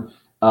 1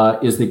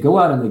 is they go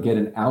out and they get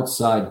an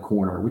outside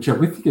corner, which I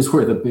think is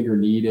where the bigger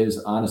need is,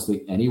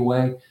 honestly,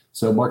 anyway.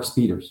 So Marcus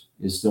Peters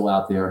is still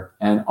out there,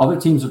 and other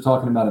teams are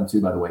talking about him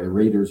too. By the way, the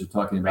Raiders are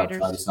talking about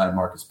trying to sign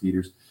Marcus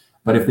Peters.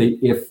 But if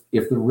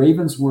the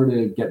Ravens were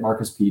to get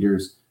Marcus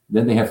Peters,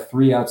 then they have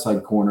 3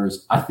 outside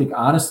corners. I think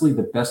honestly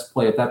the best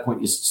play at that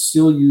point is to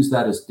still use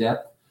that as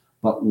depth.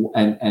 But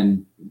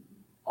and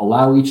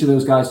allow each of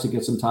those guys to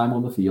get some time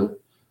on the field.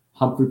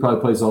 Humphrey probably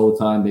plays all the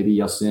time. Maybe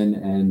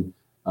Yassin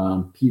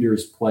and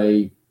Peters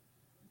play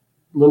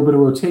a little bit of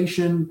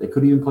rotation. They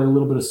could even play a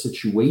little bit of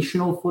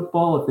situational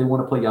football if they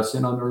want to play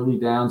Yassin on early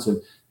downs and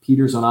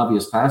Peters on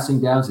obvious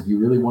passing downs if you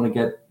really want to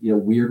get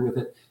weird with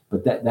it.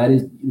 But that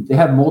is, they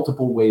have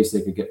multiple ways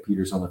they could get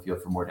Peters on the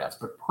field for more downs.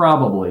 But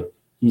probably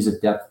he's a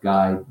depth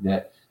guy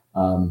that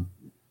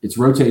it's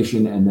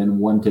rotation, and then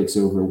one takes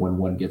over when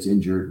one gets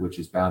injured, which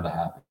is bound to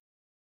happen.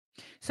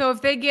 So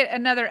if they get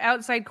another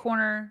outside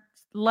corner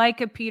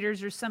like a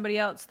Peters or somebody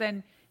else,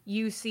 then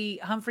you see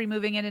Humphrey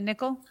moving into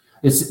nickel?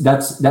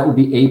 That would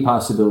be a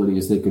possibility,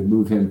 is they could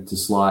move him to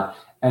slot.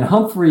 And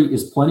Humphrey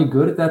is plenty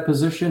good at that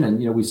position. And,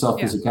 we saw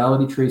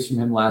physicality traits from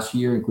him last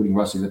year, including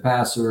rushing the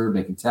passer,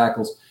 making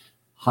tackles.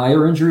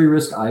 Higher injury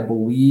risk, I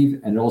believe,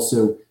 and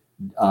also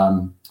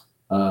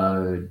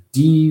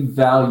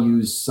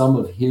devalues some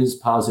of his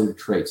positive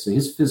traits. So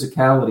his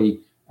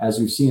physicality, as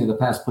we've seen in the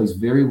past, plays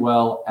very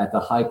well at the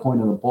high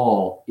point of the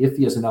ball if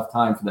he has enough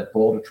time for that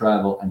ball to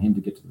travel and him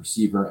to get to the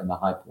receiver and the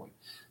high point.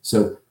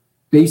 So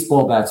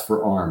baseball bats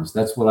for arms.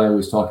 That's what I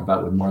always talk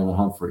about with Marlon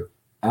Humphrey.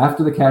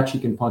 After the catch, he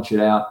can punch it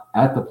out.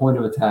 At the point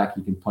of attack,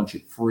 he can punch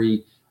it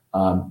free.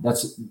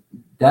 That's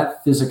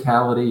that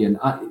physicality, and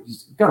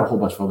he's got a whole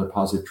bunch of other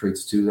positive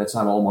traits too. That's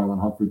not all Marlon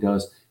Humphrey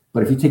does.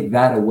 But if you take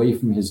that away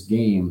from his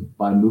game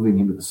by moving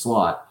him to the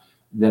slot,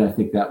 then I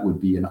think that would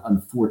be an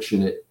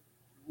unfortunate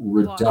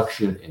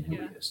reduction in who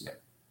he is.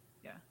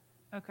 Yeah.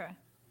 Okay.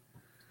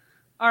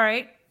 All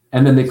right.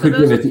 And then they could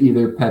give it to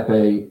either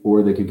Pepe,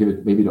 or they could give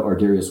it maybe to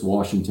Ardarius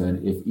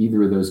Washington if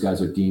either of those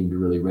guys are deemed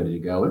really ready to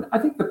go. And I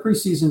think the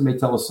preseason may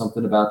tell us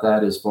something about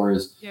that, as far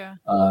as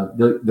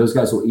those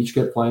guys will each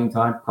get playing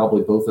time,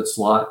 probably both at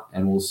slot,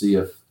 and we'll see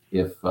if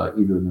either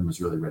of them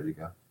is really ready to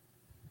go.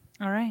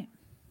 All right.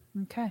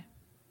 Okay.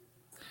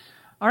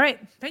 All right.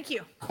 Thank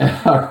you.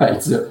 All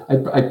right. So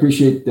I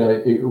appreciate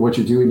what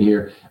you're doing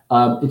here.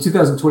 In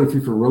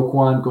 2023 for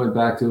Roquan, going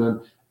back to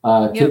him,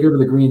 take over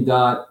the green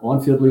dot,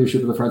 on-field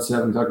leadership of the front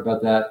seven. We talked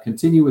about that.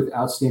 Continue with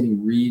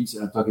outstanding reads,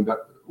 and I'm talking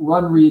about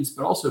run reads,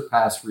 but also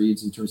pass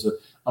reads in terms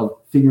of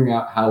figuring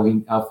out how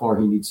far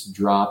he needs to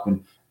drop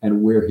and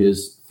where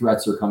his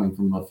threats are coming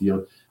from the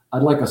field.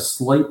 I'd like a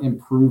slight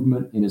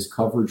improvement in his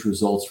coverage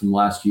results from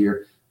last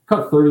year.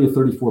 Caught 30 to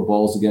 34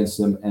 balls against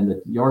them, and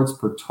the yards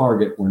per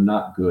target were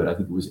not good. I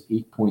think it was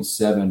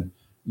 8.7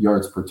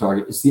 yards per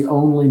target. It's the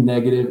only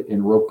negative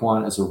in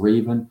Roquan as a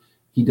Raven.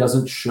 He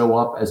doesn't show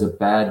up as a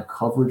bad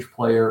coverage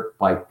player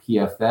by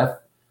PFF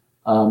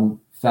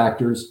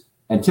factors.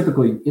 And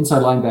typically,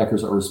 inside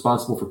linebackers are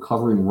responsible for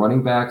covering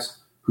running backs,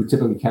 who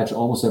typically catch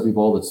almost every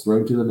ball that's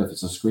thrown to them if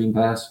it's a screen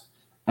pass.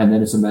 And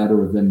then it's a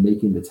matter of them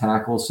making the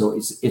tackle. So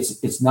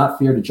it's not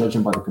fair to judge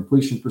him by the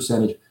completion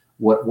percentage.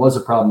 What was a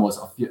problem was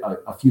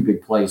a few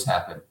big plays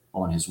happened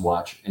on his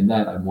watch, and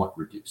that I want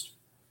reduced.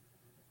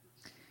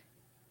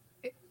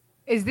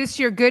 Is this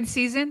your good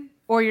season,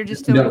 or you're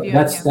just still reviewing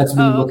that's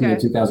me looking at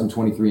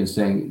 2023 and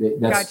saying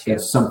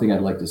that's something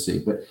I'd like to see.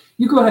 But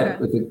you go ahead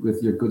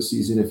with your good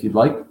season if you'd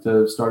like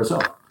to start us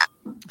off.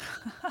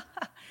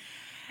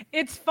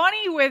 It's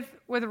funny with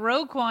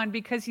Roquan,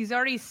 because he's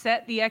already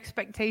set the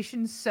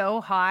expectations so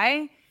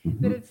high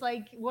that it's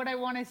like what I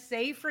want to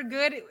say for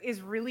good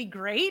is really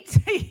great,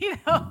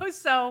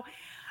 So,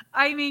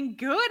 I mean,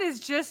 good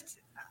is just,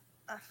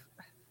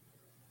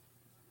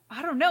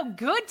 I don't know.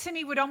 Good to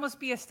me would almost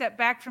be a step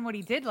back from what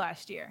he did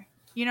last year.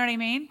 You know what I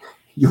mean?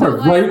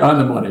 You're right on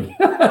the money.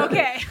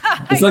 Okay.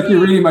 It's like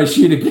you're reading my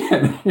sheet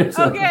again.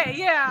 Okay.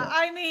 Yeah.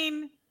 I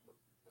mean,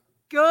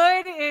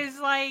 good is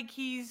like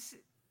he's,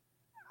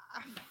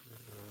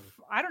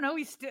 I don't know.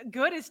 He's still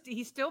good.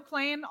 He's still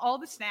playing all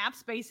the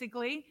snaps,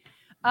 basically.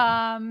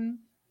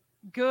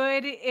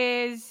 Good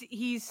is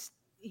he's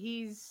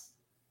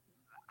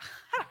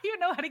I don't even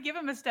know how to give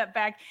him a step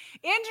back.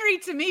 Injury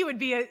to me would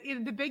be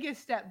the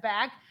biggest step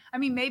back. I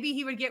mean, maybe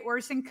he would get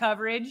worse in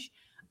coverage.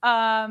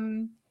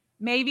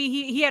 Maybe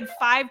he had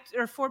 5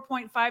 or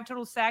 4.5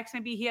 total sacks.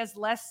 Maybe he has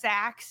less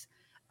sacks.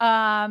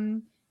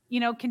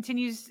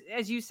 Continues,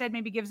 as you said,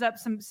 maybe gives up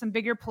some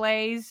bigger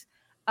plays.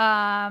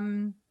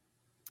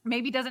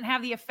 Maybe doesn't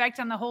have the effect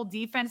on the whole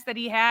defense that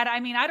he had. I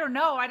mean, I don't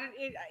know. I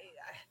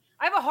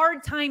have a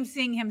hard time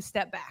seeing him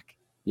step back.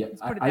 Yeah,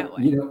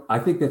 I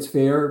think that's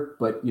fair,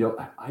 but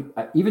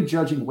I even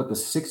judging what the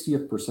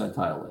 60th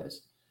percentile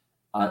is,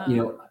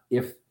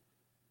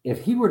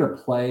 if he were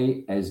to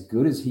play as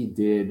good as he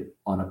did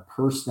on a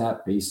per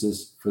snap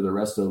basis for the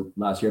rest of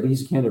last year, I mean,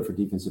 he's a candidate for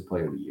Defensive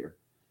Player of the Year.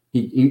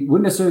 He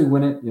wouldn't necessarily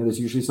win it. There's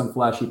usually some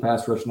flashy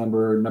pass rush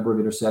number of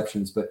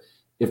interceptions, but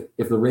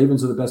if the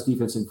Ravens are the best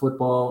defense in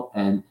football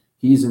and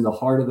he's in the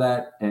heart of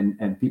that,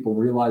 and people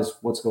realize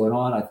what's going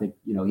on, I think,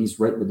 he's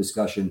right in the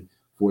discussion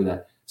for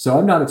that. So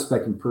I'm not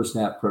expecting per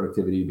snap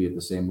productivity to be at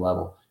the same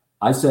level.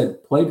 I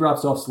said play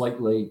drops off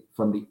slightly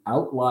from the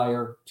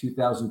outlier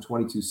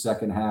 2022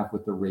 second half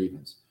with the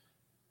Ravens.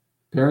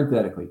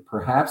 Parenthetically,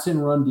 perhaps in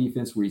run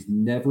defense where he's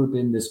never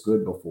been this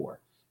good before.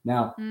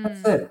 Now, that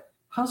said,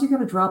 how's he going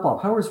to drop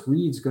off? How is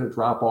Reed's going to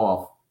drop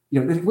off?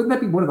 Wouldn't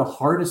that be one of the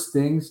hardest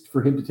things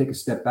for him to take a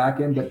step back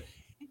in? But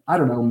I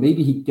don't know,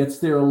 maybe he gets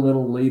there a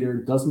little later,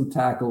 doesn't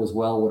tackle as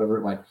well, whatever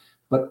it might.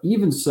 But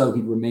even so,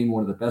 he'd remain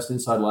one of the best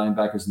inside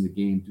linebackers in the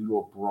game due to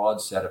a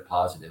broad set of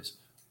positives,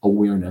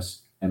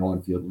 awareness, and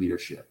on-field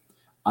leadership.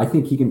 I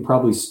think he can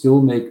probably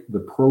still make the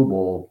Pro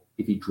Bowl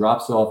if he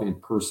drops off in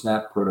per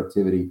snap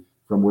productivity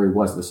from where he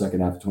was in the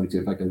second half of 22.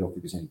 In fact, I don't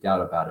think there's any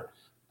doubt about it.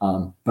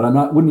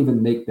 But wouldn't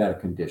even make that a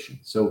condition.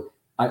 So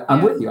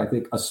I'm with you. I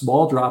think a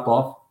small drop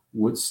off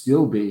would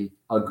still be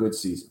a good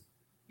season.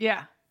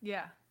 Yeah.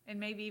 And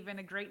maybe even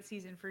a great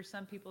season for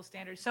some people's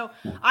standards. So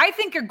I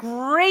think a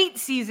great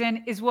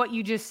season is what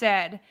you just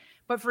said,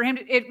 but for him,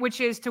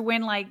 which is to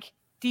win like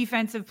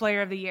defensive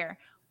player of the year.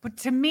 But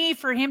to me,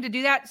 for him to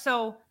do that,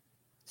 so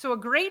a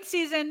great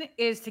season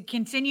is to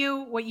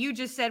continue what you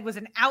just said was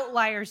an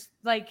outlier,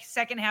 like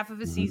second half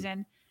of a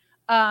season,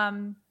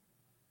 and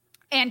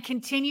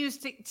continues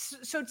to.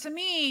 So to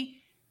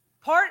me,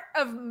 part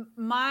of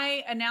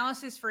my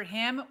analysis for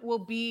him will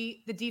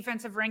be the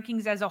defensive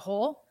rankings as a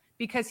whole,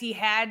 because he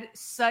had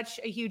such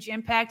a huge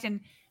impact. And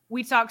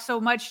we talked so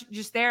much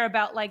just there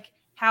about like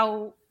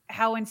how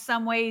in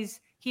some ways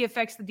he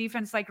affects the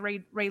defense like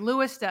Ray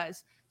Lewis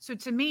does. So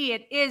to me,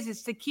 it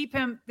is to keep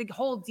him, the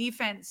whole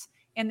defense,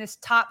 in this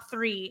top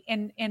three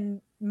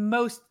in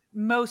most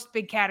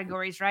big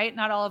categories, right?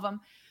 Not all of them.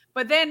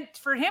 But then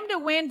for him to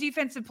win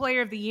defensive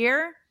player of the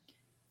year,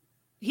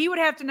 he would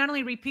have to not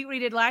only repeat what he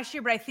did last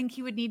year, but I think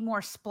he would need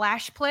more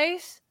splash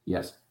plays.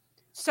 Yes.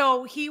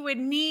 So he would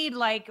need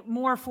like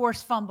more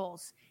forced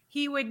fumbles.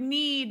 He would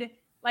need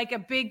like a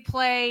big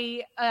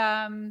play.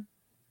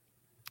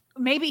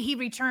 Maybe he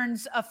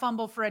returns a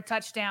fumble for a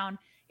touchdown.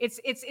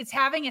 It's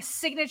having a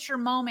signature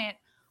moment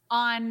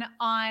in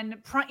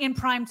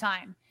prime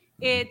time.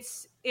 Can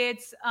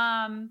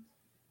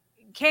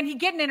he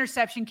get an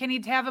interception? Can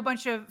he have a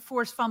bunch of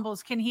forced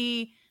fumbles? Can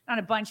he, not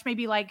a bunch,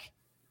 maybe like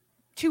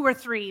two or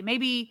three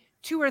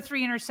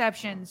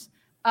interceptions?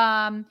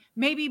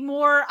 Maybe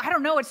more. I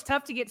don't know. It's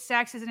tough to get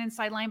sacks as an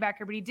inside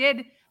linebacker, but he did.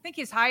 I think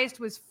his highest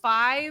was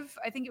 5.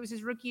 I think it was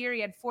his rookie year. He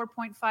had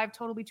 4.5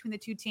 total between the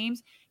two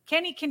teams.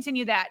 Can he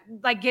continue that?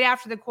 Like get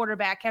after the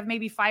quarterback, have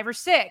maybe 5 or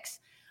 6.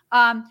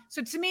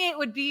 So to me, it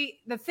would be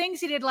the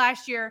things he did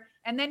last year.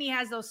 And then he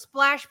has those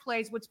splash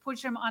plays, which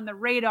push him on the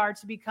radar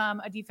to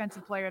become a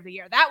defensive player of the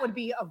year. That would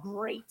be a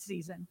great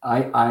season.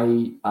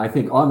 I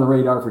think on the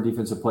radar for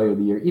defensive player of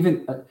the year,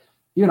 even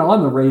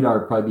on the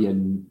radar, probably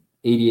an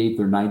 88th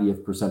or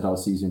 90th percentile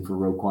season for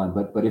Roquan.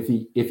 But if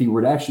he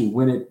were to actually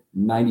win it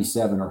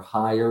 97 or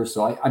higher,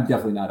 so I'm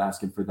definitely not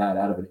asking for that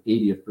out of an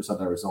 80th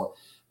percentile result.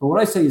 But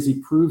what I say is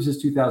he proves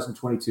his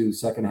 2022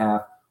 second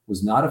half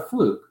was not a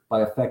fluke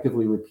by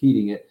effectively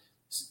repeating it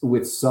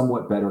with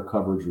somewhat better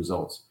coverage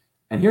results.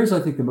 And here's, I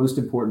think, the most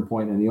important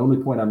point, and the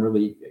only point I'm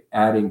really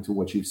adding to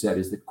what you've said,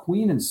 is that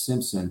Queen and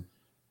Simpson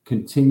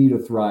continue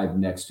to thrive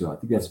next to him. I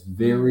think that's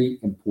very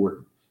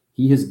important.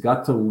 He has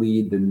got to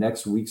lead the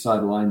next weak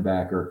side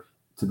linebacker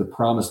to the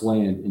promised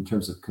land in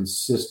terms of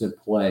consistent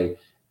play.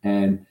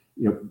 And,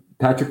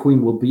 Patrick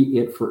Queen will be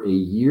it for a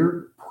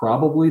year.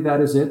 Probably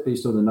that is it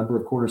based on the number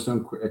of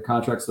cornerstone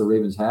contracts the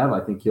Ravens have. I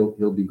think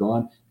he'll be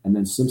gone. And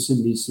then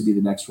Simpson needs to be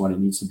the next one. It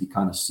needs to be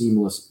kind of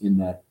seamless in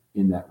that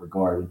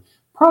regard. And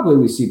probably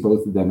we see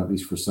both of them at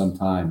least for some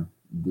time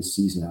this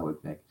season, I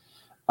would think.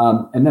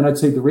 And then I'd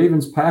say the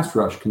Ravens pass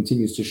rush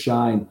continues to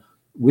shine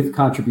with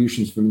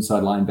contributions from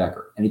inside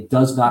linebacker. And it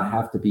does not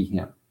have to be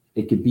him.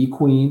 It could be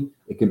Queen.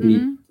 It could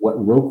be what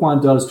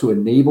Roquan does to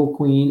enable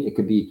Queen. It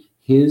could be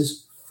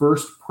his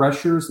first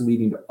pressures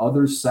leading to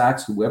other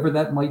sacks, whoever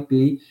that might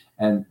be.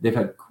 And they've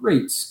had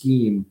great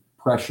scheme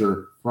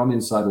pressure from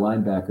inside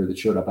linebacker that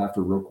showed up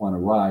after Roquan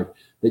arrived.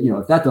 That,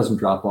 if that doesn't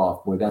drop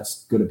off, boy,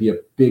 that's going to be a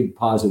big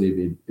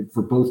positive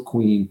for both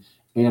Queen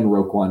and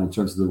Roquan in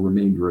terms of the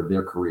remainder of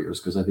their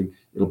careers, because I think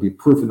it'll be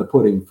proof in the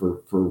pudding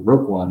for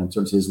Roquan in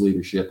terms of his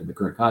leadership in the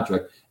current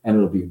contract, and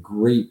it'll be a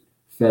great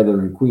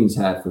feather in Queen's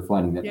hat for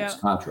finding that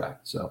next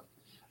contract. So,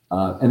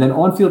 and then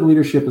on-field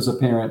leadership is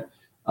apparent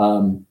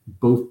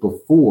both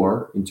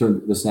before in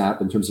terms of the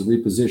snap, in terms of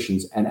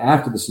repositions, and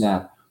after the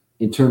snap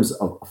in terms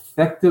of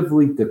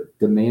effectively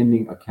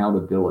demanding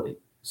accountability.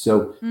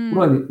 So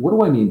what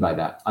do I mean by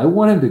that? I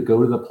want him to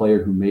go to the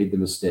player who made the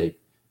mistake,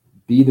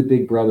 be the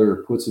big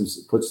brother, puts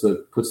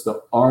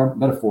the arm,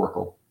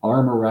 metaphorical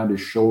arm around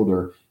his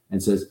shoulder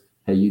and says,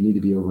 hey, you need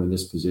to be over in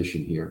this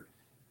position here.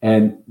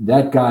 And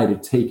that guy to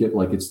take it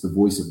like it's the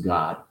voice of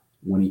God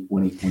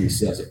when he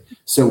says it.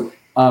 So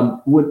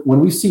when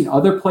we've seen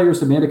other players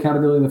demand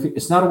accountability in the field,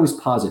 it's not always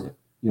positive.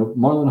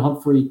 Marlon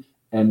Humphrey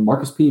and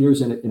Marcus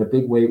Peters in a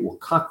big way will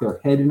cock their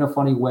head in a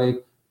funny way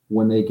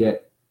when they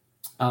get,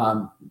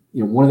 one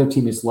of their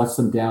teammates lets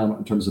them down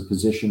in terms of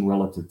position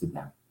relative to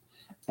them.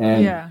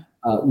 And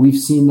we've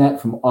seen that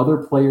from other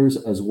players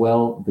as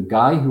well. The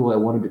guy who I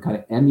wanted to kind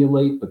of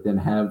emulate, but then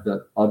have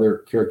the other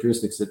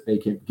characteristics that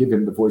make him give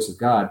him the voice of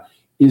God,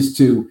 is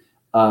to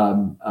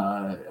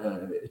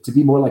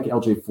be more like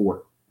LJ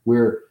Fort,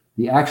 where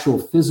the actual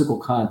physical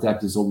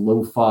contact is a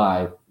low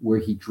 5, where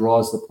he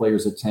draws the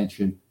player's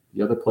attention.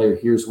 The other player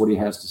hears what he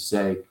has to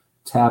say,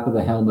 tap of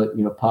the helmet,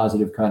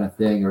 positive kind of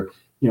thing, or,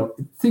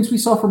 things we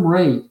saw from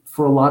Ray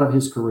for a lot of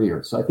his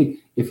career. So I think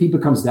if he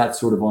becomes that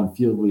sort of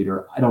on-field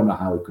leader, I don't know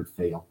how it could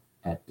fail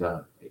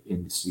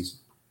in this season.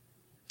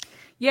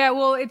 Yeah,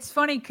 well, it's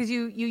funny because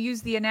you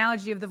use the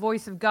analogy of the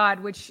voice of God,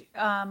 which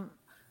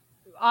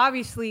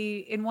obviously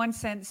in one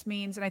sense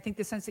means, and I think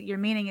the sense that you're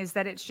meaning is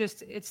that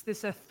it's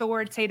this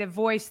authoritative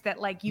voice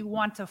that like you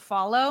want to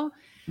follow.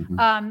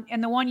 Mm-hmm.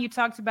 And the one you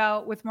talked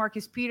about with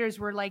Marcus Peters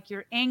where like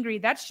you're angry,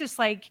 that's just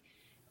like,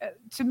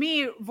 to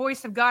me,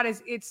 voice of God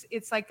is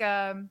it's like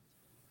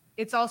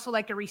it's also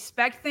like a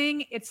respect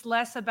thing. It's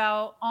less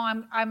about,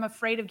 oh, I'm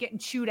afraid of getting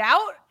chewed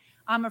out.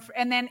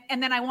 And then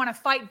I want to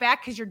fight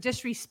back because you're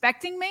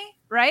disrespecting me,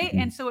 right? Mm-hmm.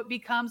 And so it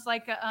becomes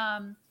like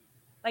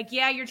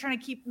yeah, you're trying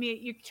to keep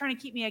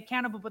me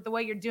accountable, but the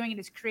way you're doing it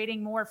is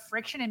creating more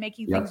friction and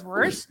making things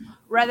worse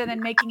rather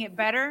than making it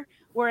better.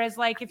 Whereas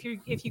like if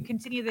you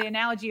continue the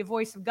analogy of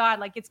voice of God,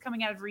 like it's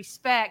coming out of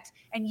respect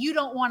and you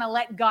don't want to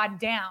let God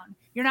down.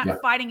 You're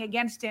not fighting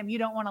against him. You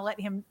don't want to let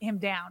him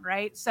down,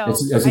 right? So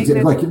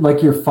it's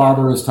like your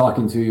father is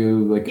talking to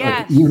you, like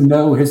you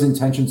know his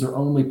intentions are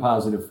only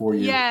positive for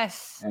you.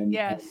 Yes. And you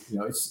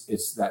know,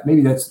 it's that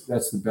maybe that's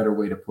the better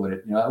way to put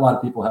it. You know, a lot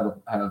of people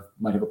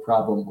might have a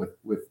problem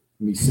with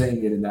me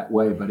saying it in that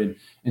way, but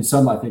in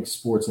some, I think,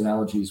 sports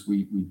analogies,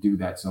 we do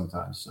that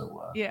sometimes.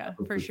 So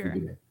for sure.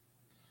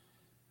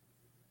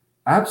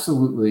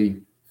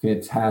 Absolutely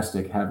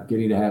fantastic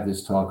getting to have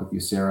this talk with you,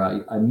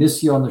 Sarah. I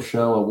miss you on the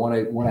show. I want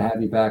to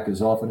have you back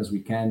as often as we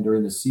can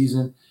during the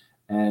season,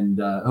 and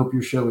hope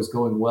your show is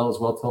going well as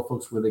well. Tell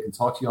folks where they can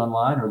talk to you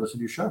online or listen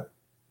to your show.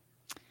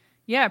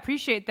 Yeah,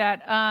 appreciate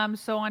that.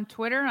 So on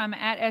Twitter, I'm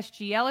at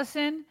SG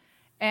Ellison.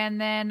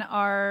 And then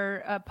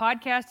our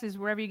podcast is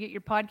wherever you get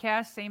your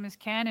podcasts, same as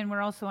Ken. And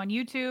we're also on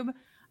YouTube,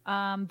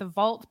 the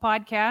Vault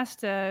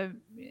podcast.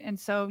 And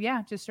so,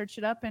 yeah, just search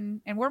it up.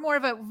 And we're more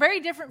of a very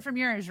different from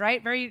yours,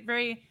 right? Very,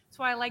 very. That's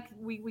why I like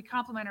we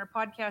complement our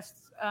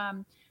podcasts,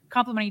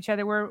 complement each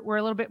other. We're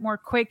a little bit more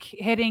quick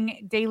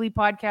hitting daily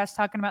podcasts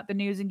talking about the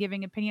news and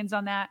giving opinions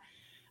on that.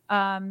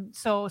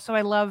 So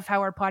I love how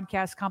our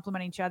podcasts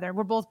complement each other.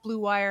 We're both Blue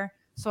Wire.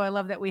 So I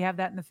love that we have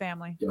that in the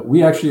family. Yeah,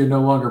 we actually are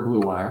no longer Blue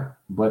Wire,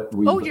 but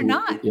you're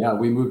not? Yeah,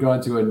 we moved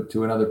on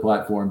to another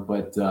platform,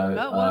 but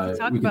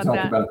we can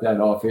talk about that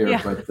off air.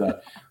 Yeah.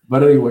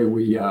 But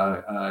anyway,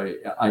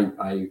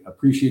 I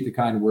appreciate the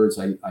kind words.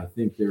 I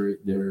think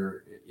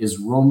there is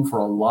room for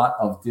a lot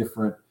of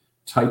different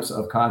types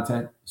of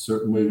content,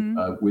 certainly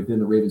within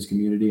the Ravens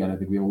community, and I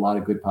think we have a lot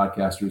of good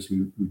podcasters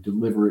who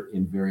deliver it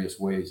in various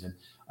ways. And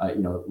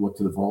look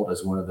to the Vault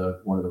as one of the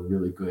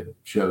really good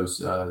shows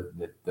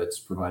that's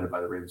provided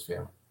by the Ravens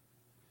family.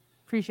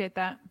 Appreciate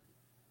that.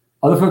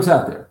 Other folks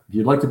out there, if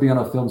you'd like to be on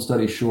a film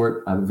study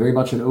short, I have very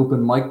much an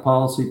open mic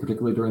policy,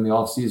 particularly during the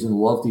off season.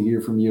 Love to hear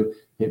from you.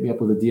 Hit me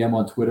up with a DM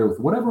on Twitter with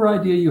whatever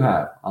idea you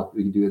have.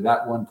 We can do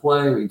that one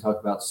play. We can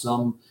talk about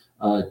some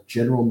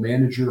general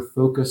manager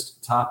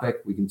focused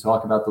topic. We can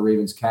talk about the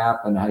Ravens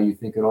cap and how you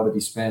think it ought to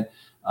be spent.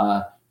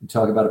 We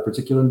talk about a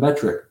particular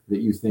metric that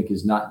you think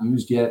is not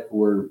used yet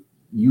or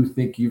you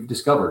think you've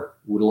discovered.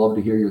 Would love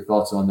to hear your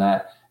thoughts on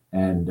that.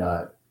 And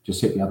just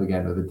hit me up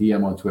again with a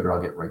DM on Twitter.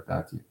 I'll get right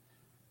back to you.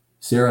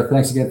 Sarah,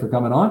 thanks again for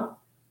coming on.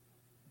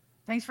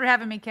 Thanks for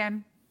having me,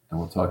 Ken. And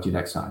we'll talk to you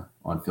next time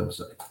on Film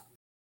Study.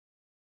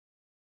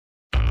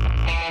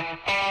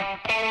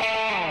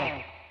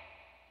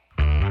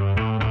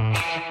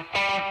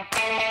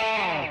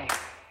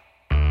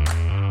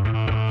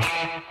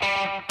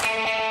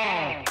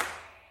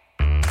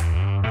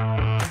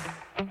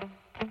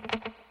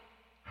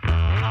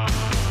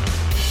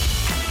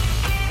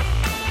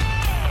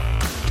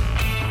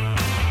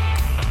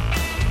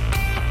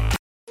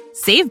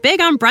 Save big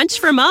on brunch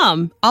for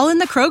mom, all in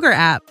the Kroger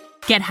app.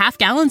 Get half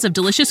gallons of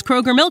delicious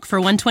Kroger milk for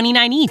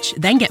 $1.29 each.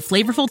 Then get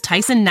flavorful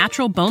Tyson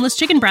natural boneless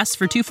chicken breasts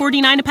for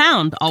 $2.49 a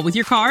pound, all with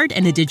your card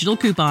and a digital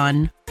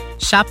coupon.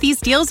 Shop these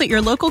deals at your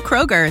local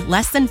Kroger,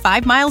 less than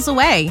 5 miles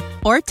away.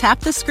 Or tap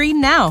the screen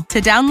now to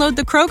download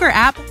the Kroger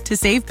app to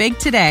save big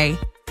today.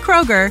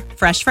 Kroger,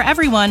 fresh for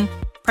everyone.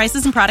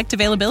 Prices and product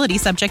availability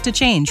subject to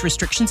change.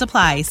 Restrictions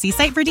apply. See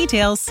site for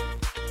details.